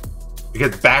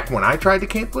 Because back when I tried to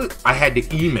cancel it, I had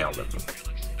to email them.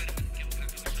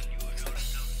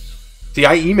 See,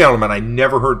 I emailed them and I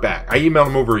never heard back. I emailed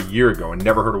them over a year ago and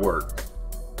never heard a word.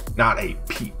 Not a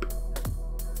peep.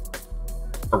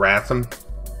 Harass them.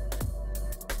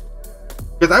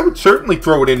 Because I would certainly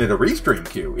throw it into the restream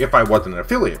queue if I wasn't an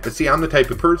affiliate. But see, I'm the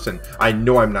type of person, I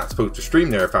know I'm not supposed to stream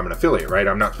there if I'm an affiliate, right?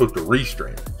 I'm not supposed to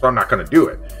restream. So I'm not going to do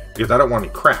it. Because I don't want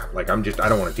any crap. Like, I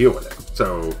don't want to deal with it.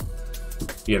 So,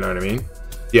 you know what I mean?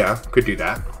 Yeah, could do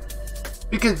that.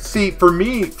 Because see, for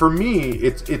me,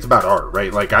 it's about art,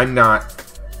 right? Like I'm not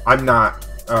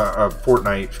a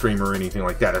Fortnite streamer or anything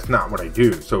like that. That's not what I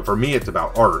do. So for me, it's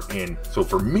about art, and so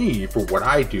for me, for what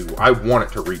I do, I want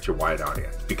it to reach a wide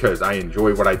audience because I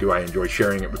enjoy what I do. I enjoy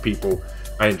sharing it with people.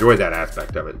 I enjoy that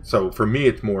aspect of it. So for me,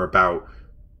 it's more about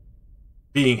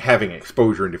having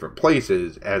exposure in different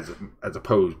places as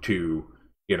opposed to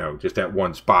just that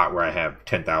one spot where I have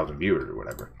 10,000 viewers or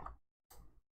whatever.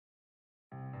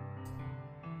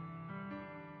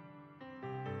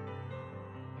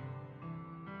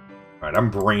 Alright,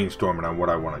 I'm brainstorming on what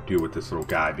I want to do with this little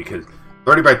guy because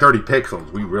 30 by 30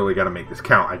 pixels, we really got to make this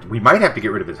count. We might have to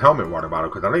get rid of his helmet water bottle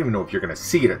because I don't even know if you're going to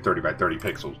see it at 30 by 30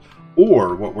 pixels.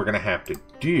 Or what we're going to have to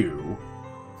do,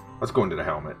 let's go into the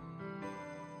helmet.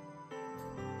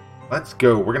 Let's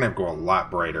go, we're going to have to go a lot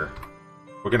brighter.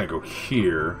 We're going to go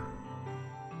here.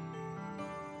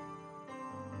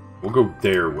 We'll go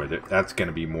there with it. That's going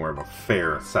to be more of a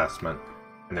fair assessment.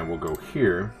 And then we'll go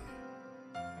here.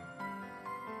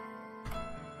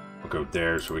 We'll go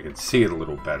there so we can see it a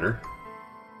little better.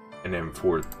 And then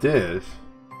for this,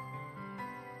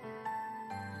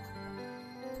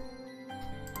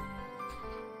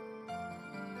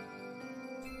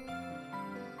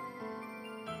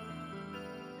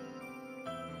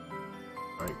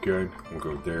 good. We'll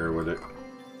go there with it.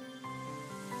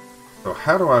 So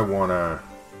how do I want to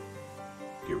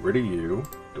get rid of you?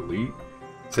 Delete,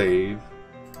 save,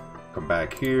 come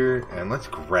back here, and let's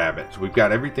grab it. So we've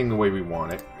got everything the way we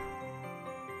want it.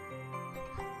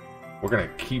 We're going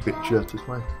to keep it just as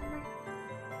way.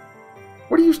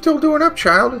 What are you still doing up,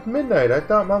 child? It's midnight. I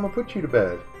thought Mama put you to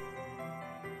bed.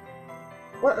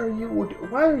 Why are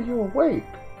you awake?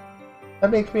 That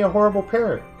makes me a horrible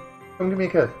parent. Come give me a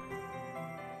kiss.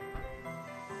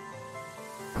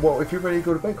 Well, if you're ready to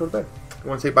go to bed, go to bed. You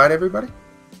want to say bye to everybody?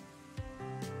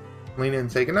 Lean in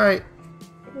and say goodnight.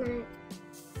 Good night.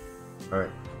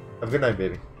 Alright. Have a good night,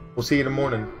 baby. We'll see you in the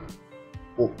morning.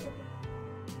 Oh.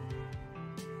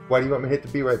 Why do you want me to hit the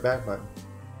be right back button?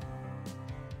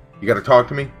 You gotta talk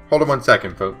to me? Hold on 1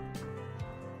 second, folks.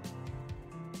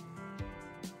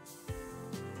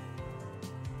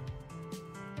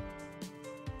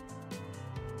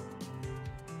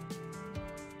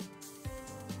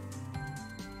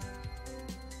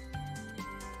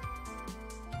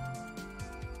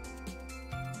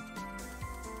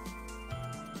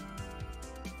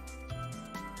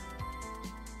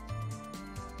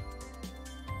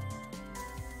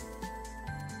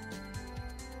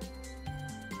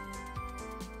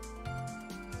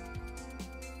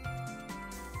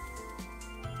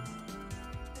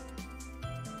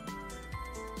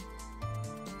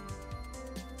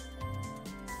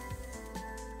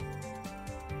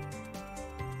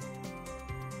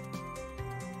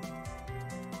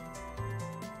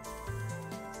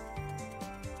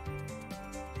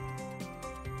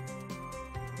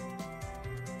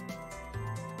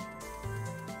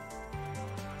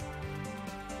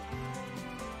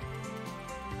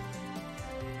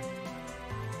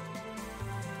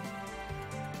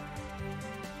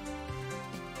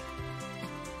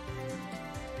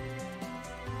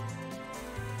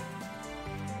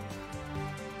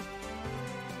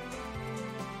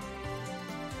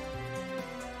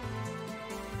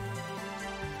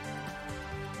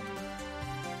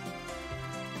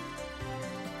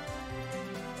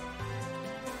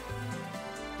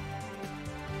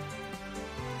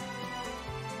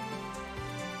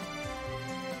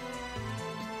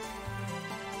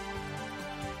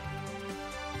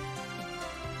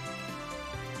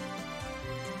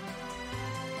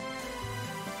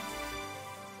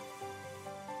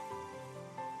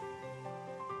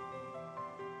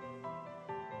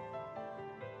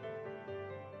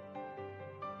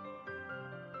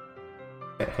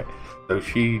 So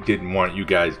she didn't want you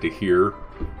guys to hear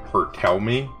her tell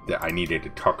me that I needed to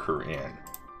tuck her in.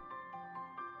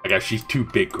 I guess she's too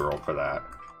big girl for that.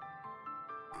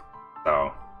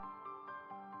 So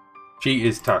she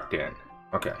is tucked in.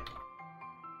 Okay.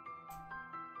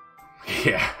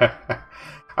 Yeah.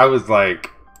 I was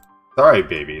like, alright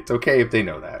baby, it's okay if they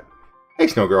know that. Hey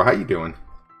Snow Girl, how you doing?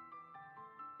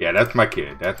 Yeah, that's my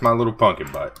kid. That's my little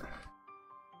pumpkin butt.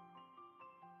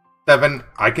 7,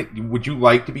 would you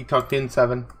like to be tucked in,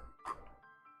 7?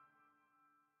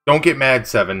 Don't get mad,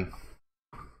 7.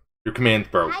 Your command's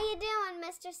broke. How you doing,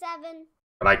 Mr. 7?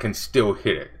 But I can still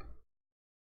hit it.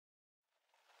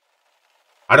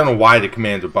 I don't know why the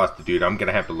commands are busted, dude. I'm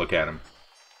gonna have to look at them.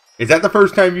 Is that the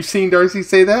first time you've seen Darcy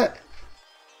say that?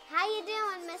 How you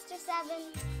doing, Mr.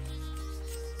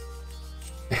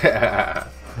 7?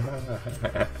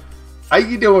 How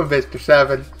you doing, Mr.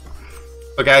 7?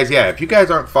 But guys, yeah, if you guys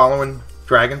aren't following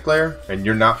Dragon Slayer and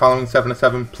you're not following 7 of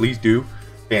 7, please do.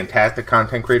 Fantastic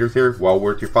content creators here, well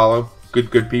worth your follow.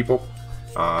 Good people.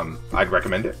 I'd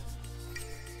recommend it.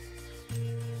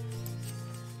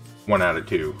 1 out of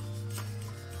 2.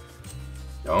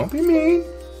 Don't be mean.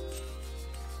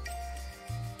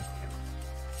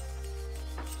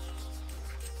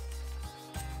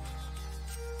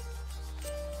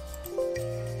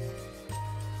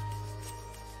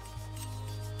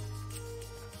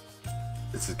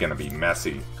 This is gonna be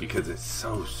messy because it's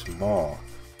so small.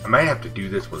 I might have to do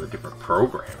this with a different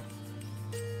program.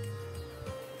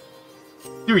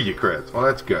 Do you, Chris? Well,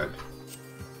 that's good.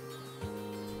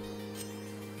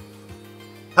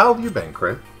 How have you been,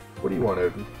 Chris? What do you want,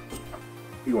 Odin?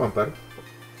 What do you want, buddy?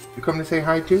 You come to say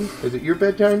hi too? Is it your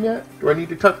bedtime yet? Do I need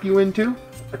to tuck you in too?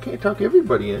 I can't tuck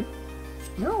everybody in.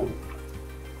 No.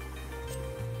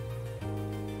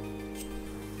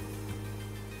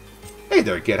 Hey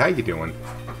there, kid. How you doing?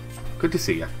 Good to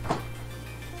see you.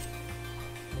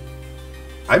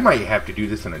 I might have to do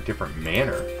this in a different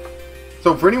manner.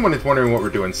 So for anyone that's wondering what we're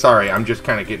doing, sorry, I'm just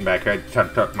kind of getting back. I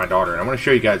tucked my daughter, and I want to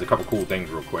show you guys a couple cool things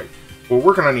real quick. We're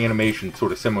working on the animation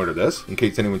sort of similar to this, in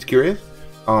case anyone's curious.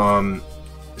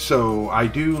 So I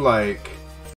do like,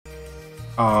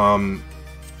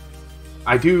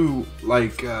 I do,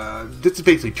 like, this is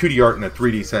basically 2D art in a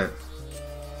 3D sense.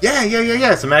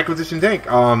 Yeah, some acquisition tank.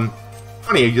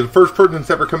 Funny, you're the first person that's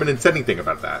ever come in and said anything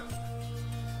about that.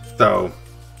 So,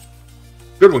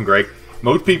 good one, Greg.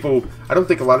 Most people, I don't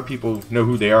think a lot of people know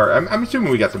who they are. I'm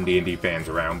assuming we got some D&D fans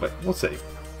around, but we'll see.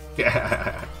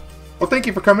 Yeah. Well, thank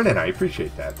you for coming in. I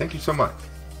appreciate that. Thank you so much.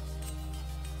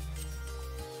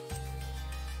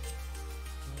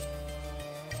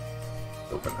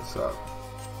 Open this up.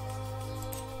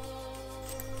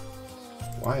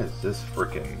 Why is this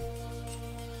freaking...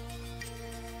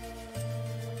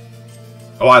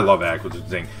 Oh, I love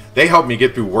acquisition. They help me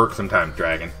get through work sometimes,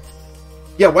 Dragon.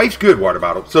 Yeah, wife's good, water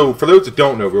bottle. So, for those that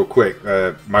don't know, real quick,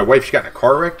 my wife, she got in a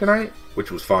car wreck tonight,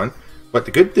 which was fun. But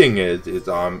the good thing is it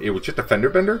was just a fender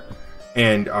bender.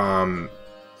 And, well,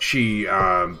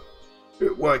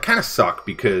 it kind of sucked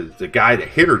because the guy that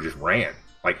hit her just ran.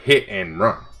 Like, hit and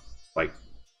run. Like,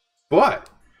 but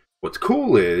what's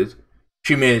cool is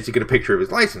she managed to get a picture of his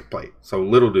license plate. So,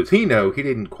 little does he know, he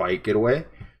didn't quite get away.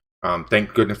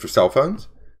 Thank goodness for cell phones.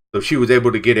 So, she was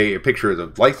able to get a picture of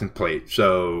the license plate.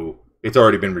 So... it's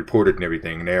already been reported and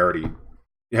everything, and they already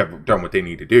have done what they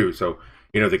need to do. So,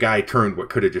 you know, the guy turned what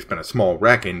could have just been a small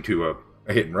wreck into a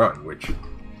hit and run, which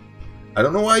I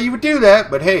don't know why you would do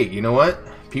that, but hey, you know what?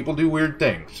 People do weird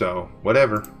things, so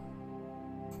whatever.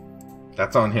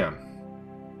 That's on him.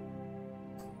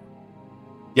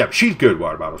 Yeah, she's good,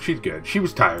 water bottle. She's good. She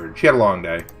was tired. She had a long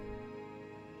day.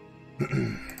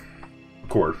 Of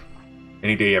course.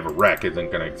 Any day you have a wreck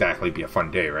isn't going to exactly be a fun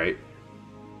day, right?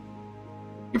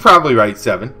 You're probably right,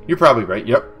 Seven. You're probably right,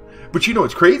 yep. But you know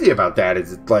what's crazy about that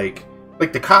is it's like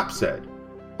the cop said.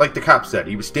 Like the cop said.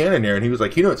 He was standing there and he was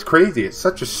like, you know what's crazy? It's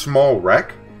such a small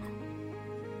wreck.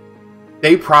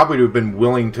 They probably would have been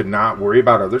willing to not worry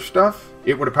about other stuff.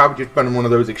 It would have probably just been one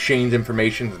of those exchange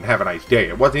informations and have a nice day.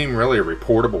 It wasn't even really a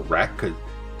reportable wreck because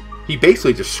he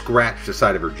basically just scratched the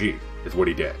side of her Jeep is what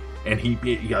he did. And he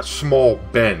got a small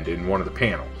bend in one of the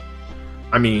panels.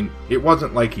 I mean, it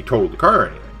wasn't like he totaled the car or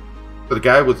anything. But the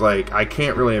guy was like, I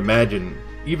can't really imagine,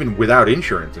 even without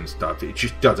insurance and stuff, it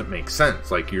just doesn't make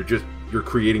sense. Like, you're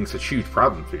creating such huge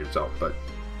problems for yourself. But,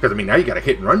 because, I mean, now you got a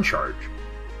hit and run charge,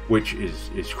 which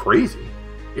is crazy.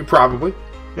 It probably,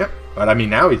 yep. But, I mean,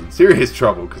 now he's in serious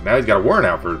trouble, because now he's got a warrant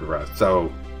out for the rest.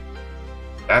 So,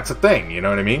 that's a thing, you know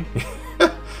what I mean?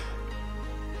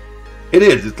 It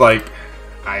is. It's like,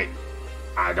 I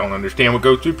don't understand what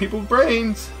goes through people's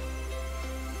brains.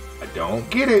 I don't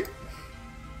get it.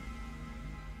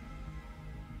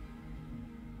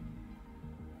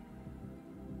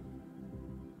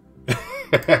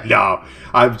 No,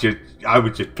 I was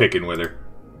just picking with her.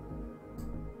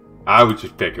 I was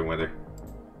just picking with her.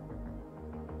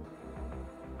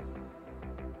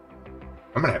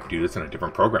 I'm gonna have to do this in a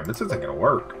different program. This isn't gonna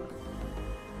work.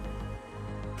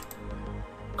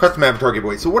 Custom avatar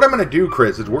giveaway. So what I'm gonna do,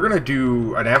 Chris, is we're gonna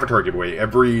do an avatar giveaway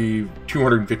every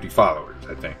 250 followers,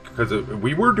 I think, because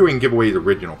we were doing giveaways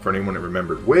original for anyone that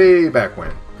remembers way back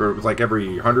when. For it was like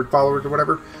every 100 followers or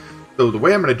whatever. So the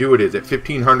way I'm going to do it is at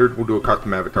 1500 we'll do a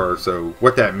custom avatar. So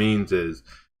what that means is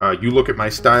you look at my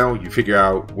style, you figure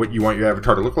out what you want your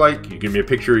avatar to look like, you give me a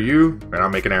picture of you, and I'll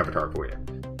make an avatar for you.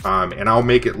 And I'll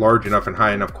make it large enough and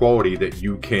high enough quality that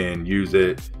you can use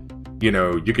it, you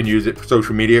know, you can use it for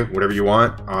social media, whatever you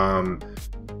want.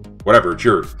 Whatever, it's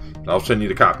yours. I'll send you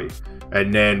the copy.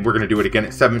 And then we're going to do it again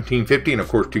at 1750 and of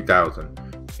course 2000.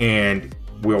 And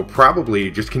we'll probably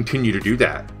just continue to do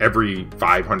that every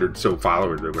 500 so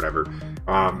followers or whatever.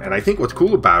 And I think what's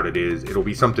cool about it is it'll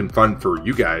be something fun for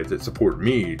you guys that support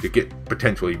me to get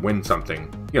potentially win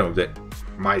something, you know, that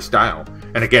my style.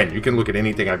 And again, you can look at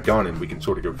anything I've done and we can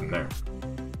sort of go from there.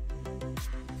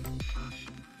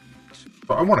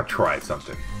 So I want to try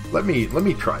something. Let me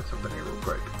try something here real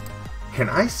quick. Can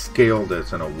I scale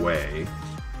this in a way?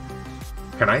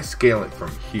 Can I scale it from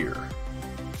here?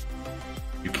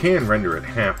 You can render it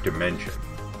half dimension.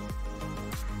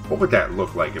 What would that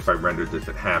look like if I rendered this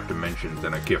at half dimensions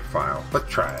in a GIF file? Let's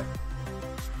try it.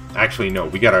 Actually, no,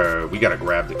 we gotta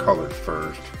grab the colors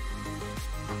first.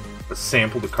 Let's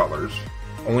sample the colors.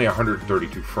 Only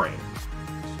 132 frames.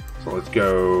 So let's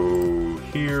go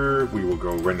here. We will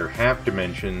go render half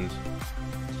dimensions.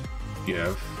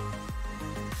 GIF.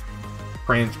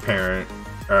 Transparent.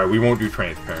 We won't do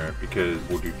transparent because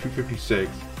we'll do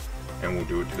 256. And we'll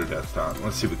do it to the desktop.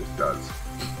 Let's see what this does.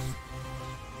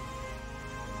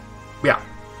 Yeah,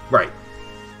 right.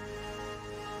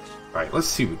 Alright, let's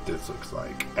see what this looks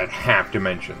like at half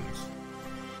dimensions.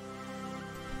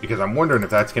 Because I'm wondering if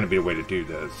that's going to be a way to do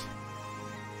this.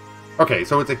 Okay,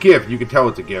 so it's a GIF. You can tell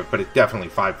it's a GIF, but it's definitely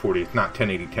 540. It's not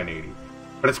 1080, 1080.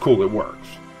 But it's cool. It works.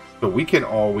 So we can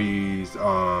always,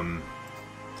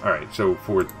 alright, so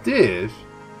for this,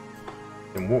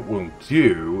 and what we'll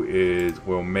do is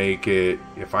we'll make it,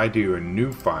 if I do a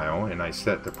new file and I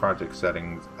set the project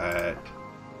settings at,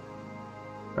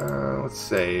 let's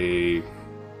say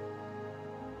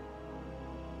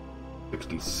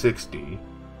 6060,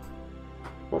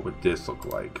 what would this look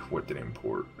like? What did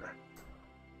import?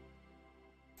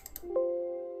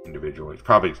 Individually. It's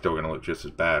probably still going to look just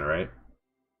as bad, right?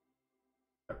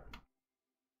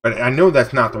 But I know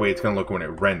that's not the way it's going to look when it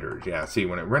renders. Yeah, see,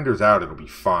 when it renders out, it'll be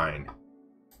fine.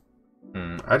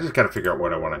 I just got to figure out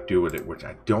what I want to do with it, which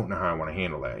I don't know how I want to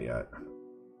handle that yet.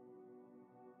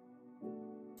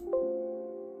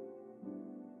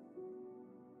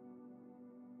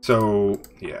 So,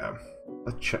 yeah.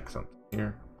 Let's check something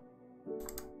here.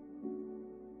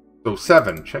 So,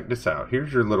 7, check this out.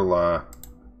 Here's your little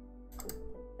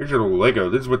Lego.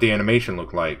 This is what the animation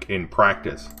looked like in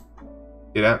practice.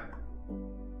 See that?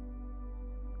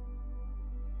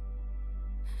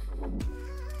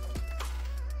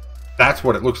 That's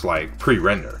what it looks like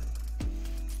pre-render.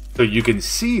 So you can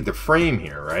see the frame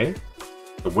here, right?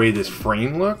 The way this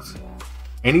frame looks.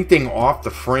 Anything off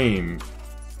the frame,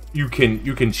 you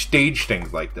can stage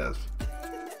things like this.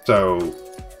 So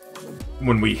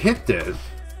when we hit this,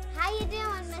 How you doing,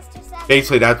 Mr. Seven?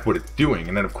 basically that's what it's doing.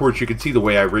 And then of course you can see the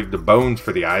way I rigged the bones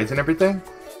for the eyes and everything,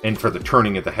 and for the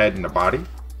turning of the head and the body.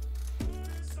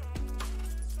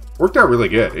 Worked out really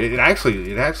good. It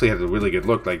actually has a really good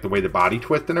look, like the way the body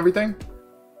twists and everything.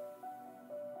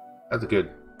 That's a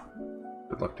good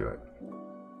look to it.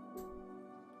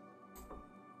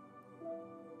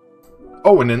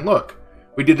 Oh, and then look,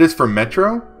 we did this for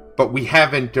Metro, but we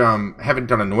haven't done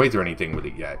a noise or anything with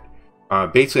it yet.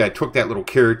 Basically, I took that little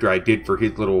character I did for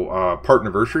his little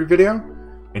partniversary video,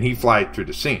 and he flies through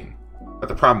the scene. But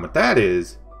the problem with that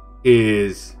is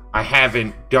I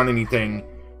haven't done anything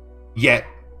yet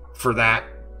for that,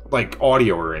 like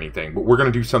audio or anything, but we're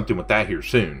going to do something with that here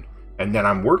soon. And then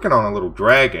I'm working on a little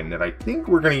dragon that I think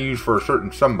we're going to use for a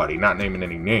certain somebody, not naming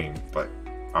any names, but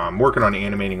I'm working on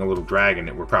animating a little dragon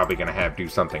that we're probably going to have do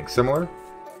something similar,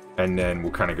 and then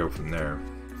we'll kind of go from there.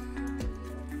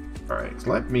 Alright,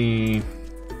 so let me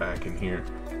get back in here.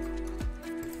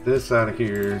 Get this out of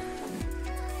here.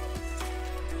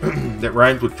 That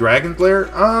rhymes with Dragon's Lair?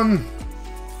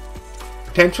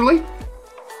 Potentially?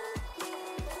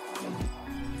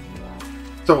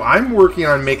 So I'm working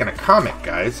on making a comic,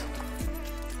 guys.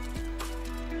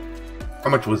 How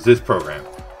much was this program?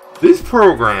 This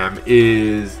program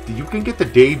is, you can get the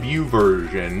debut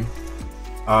version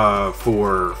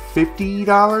for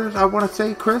 $50, I want to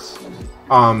say, Chris.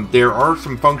 There are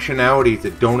some functionalities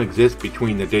that don't exist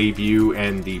between the debut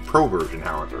and the pro version,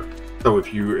 however. So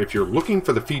if you're looking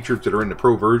for the features that are in the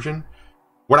pro version,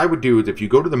 what I would do is if you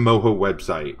go to the Moho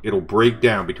website, it'll break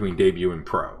down between debut and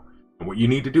pro. And what you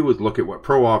need to do is look at what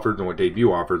Pro offers and what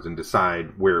Debut offers and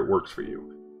decide where it works for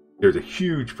you. There's a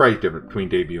huge price difference between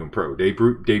Debut and Pro.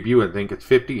 Debut, I think it's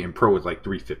 $50, and Pro is like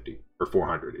 $350 or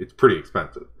 $400. It's pretty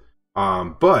expensive.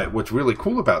 But what's really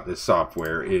cool about this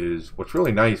software is, what's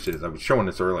really nice is, I was showing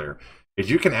this earlier, is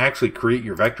you can actually create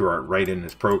your vector art right in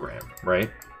this program,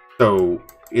 right? So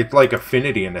it's like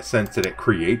Affinity in the sense that it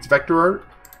creates vector art,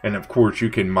 and of course you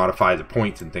can modify the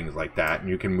points and things like that, and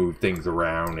you can move things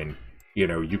around, and you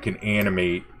know, you can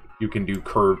animate, you can do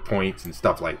curved points and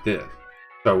stuff like this.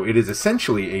 So it is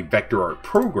essentially a vector art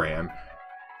program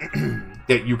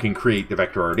that you can create the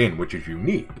vector art in, which is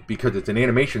unique because it's an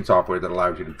animation software that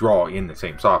allows you to draw in the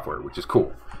same software, which is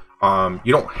cool.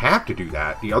 You don't have to do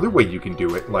that. The other way you can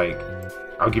do it, like,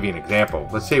 I'll give you an example.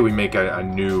 Let's say we make a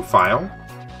new file.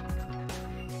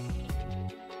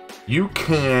 You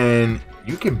can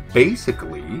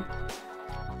basically,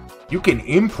 you can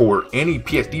import any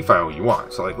PSD file you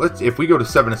want. So like, if we go to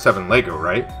 7 to 7 Lego,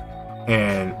 right?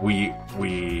 And we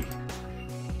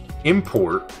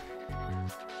import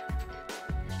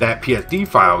that PSD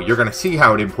file, you're gonna see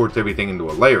how it imports everything into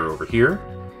a layer over here.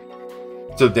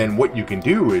 So then what you can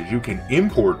do is you can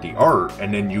import the art,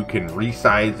 and then you can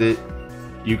resize it.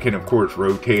 You can of course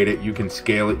rotate it, you can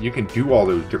scale it, you can do all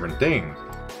those different things.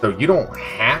 So you don't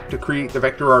have to create the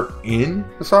vector art in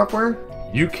the software.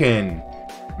 You can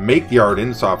make the art in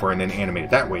the software and then animate it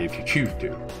that way if you choose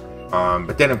to.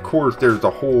 But then of course there's a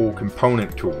whole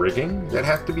component to rigging that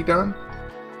has to be done.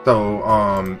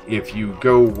 So if you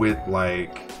go with,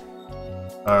 like,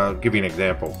 I'll give you an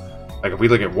example. Like if we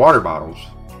look at water bottles,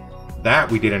 that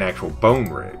we did an actual bone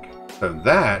rig. So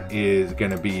that is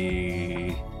going to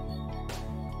be,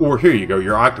 or here you go,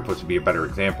 your octopus would be a better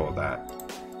example of that.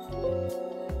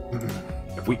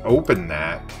 If we open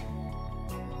that,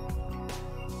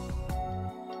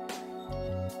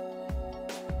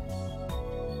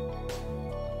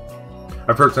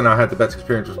 I've personally not had the best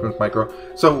experience with Smith Micro.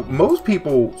 So most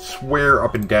people swear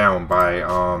up and down by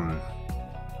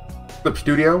Clip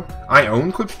Studio. I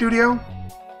own Clip Studio.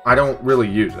 I don't really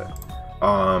use it.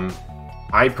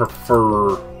 I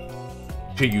prefer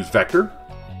to use Vector.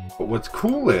 But what's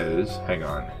cool is, hang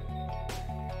on.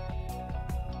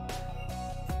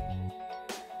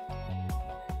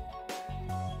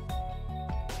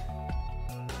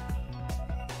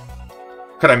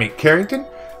 Could I make Carrington?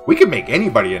 We could make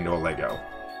anybody into a Lego,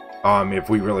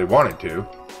 if we really wanted to.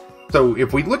 So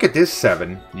if we look at this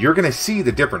 7, you're going to see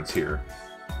the difference here.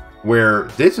 Where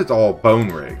this is all bone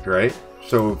rigged, right?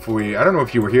 So if we, I don't know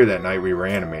if you were here that night we were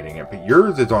animating it, but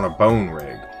yours is on a bone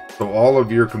rig. So all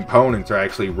of your components are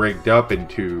actually rigged up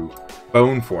into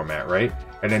bone format, right?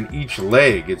 And then each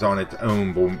leg is on its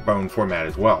own bone format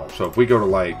as well. So if we go to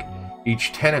like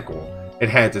each tentacle, it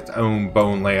has its own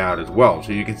bone layout as well.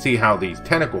 So you can see how these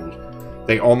tentacles,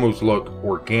 they almost look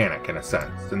organic in a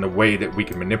sense, in the way that we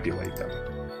can manipulate them.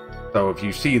 So if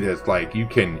you see this, like you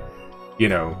can, you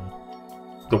know,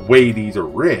 the way these are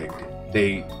rigged,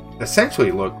 they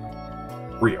essentially look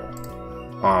real.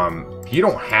 You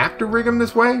don't have to rig them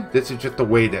this way. This is just the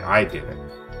way that I did it.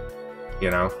 You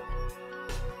know?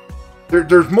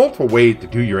 There's multiple ways to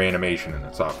do your animation in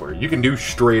the software. You can do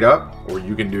straight up, or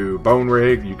you can do bone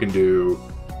rig, you can do,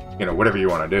 you know, whatever you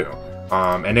want to do.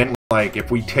 And then, like,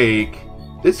 if we take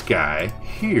this guy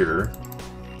here,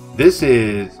 this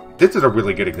is a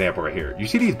really good example right here. You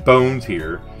see these bones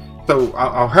here? So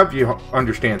I'll help you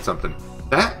understand something.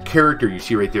 That character you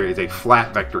see right there is a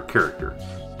flat vector character.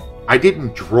 I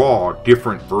didn't draw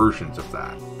different versions of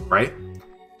that, right?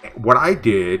 What I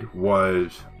did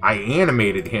was I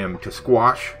animated him to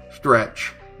squash,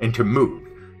 stretch, and to move.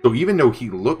 So even though he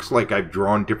looks like I've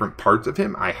drawn different parts of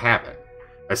him, I haven't.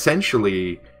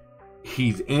 Essentially,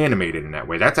 he's animated in that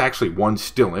way. That's actually one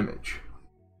still image.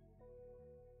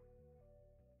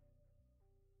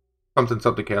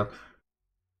 Something, Cal.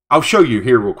 I'll show you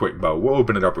here real quick, Bo. We'll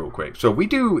open it up real quick. So we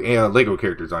do Lego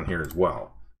characters on here as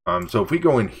well. So if we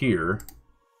go in here...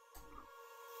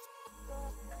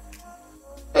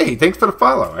 Hey, thanks for the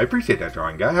follow. I appreciate that,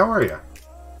 drawing guy. How are you?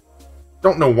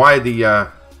 Don't know why the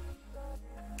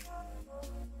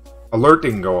alert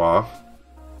didn't go off.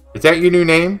 Is that your new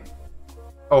name?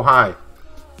 Oh, hi.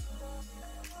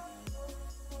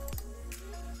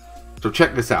 So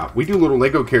check this out. We do little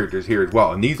Lego characters here as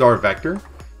well, and these are vector.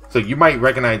 So you might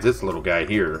recognize this little guy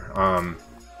here.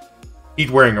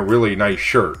 He's wearing a really nice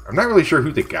shirt. I'm not really sure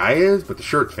who the guy is, but the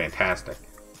shirt's fantastic.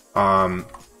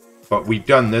 But we've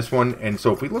done this one, and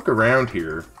so if we look around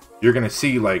here, you're going to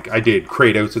see, like, I did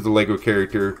Kratos as a Lego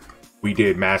character. We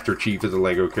did Master Chief as a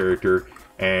Lego character.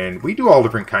 And we do all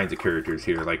different kinds of characters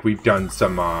here. Like, we've done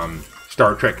some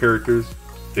Star Trek characters.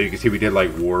 So you can see we did,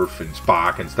 like, Worf and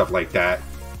Spock and stuff like that.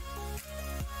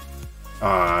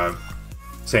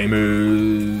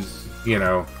 Samus, you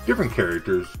know, different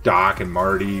characters. Doc and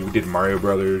Marty. We did Mario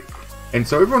Brothers. And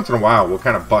so every once in a while, we'll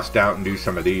kind of bust out and do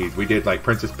some of these. We did, like,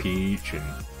 Princess Peach and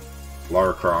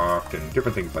Lara Croft and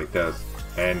different things like this.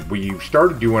 And we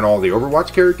started doing all the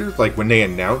Overwatch characters. Like, when they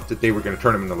announced that they were going to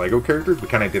turn them into Lego characters, we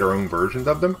kind of did our own versions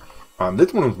of them.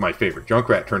 This one was my favorite.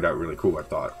 Junkrat turned out really cool, I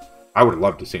thought. I would have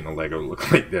loved to see a Lego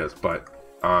look like this, but,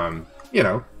 you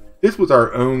know, this was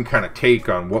our own kind of take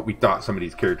on what we thought some of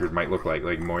these characters might look like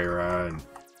Moira and,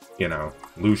 you know,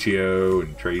 Lucio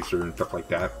and Tracer and stuff like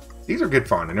that. These are good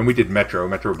fun. And then we did Metro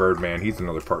Birdman. He's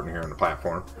another partner here on the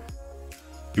platform.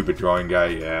 Stupid drawing guy,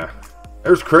 yeah.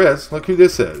 There's Chris. Look who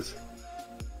this is.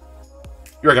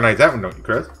 You recognize that one, don't you,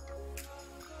 Chris?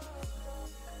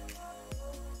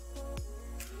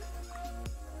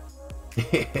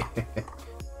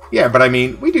 Yeah, but I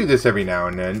mean, we do this every now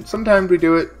and then. Sometimes we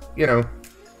do it, you know.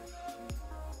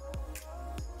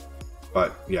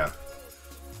 But, yeah.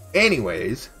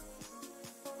 Anyways,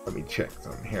 let me check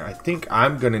something here. I think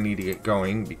I'm going to need to get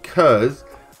going because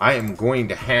I am going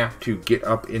to have to get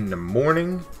up in the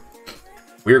morning.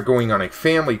 We're going on a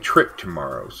family trip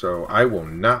tomorrow, so I will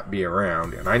not be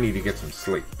around, and I need to get some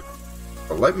sleep.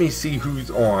 So let me see who's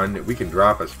on that we can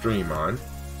drop a stream on.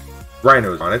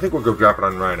 Rhino's on. I think we'll go drop it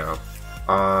on Rhino.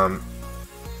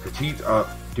 Because he's up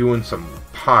doing some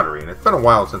pottery, and it's been a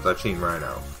while since I've seen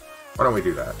Rhino. Why don't we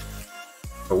do that?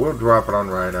 So we'll drop it on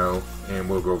Rhino, and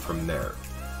we'll go from there.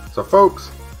 So, folks,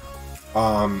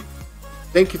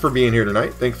 thank you for being here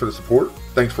tonight. Thanks for the support.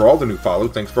 Thanks for all the new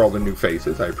follows. Thanks for all the new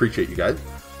faces. I appreciate you guys.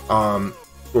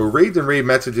 For raids and raid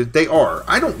messages, they are.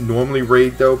 I don't normally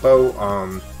raid, though,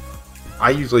 Bo. I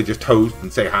usually just host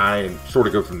and say hi and sort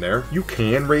of go from there. You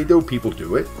can raid, though. People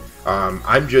do it.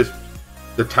 I'm just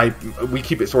the type... We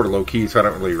keep it sort of low-key, so I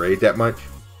don't really raid that much.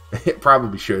 It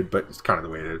probably should, but it's kind of the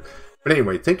way it is. But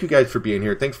anyway, thank you guys for being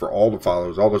here. Thanks for all the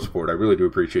follows, all the support. I really do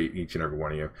appreciate each and every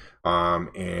one of you.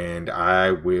 And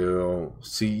I will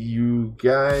see you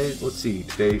guys. Let's see,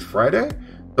 today's Friday.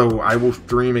 So I will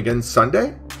stream again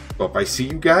Sunday. So if I see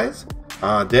you guys,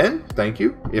 then thank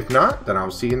you. If not, then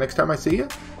I'll see you next time I see you.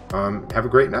 Have a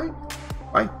great night.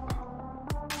 Bye.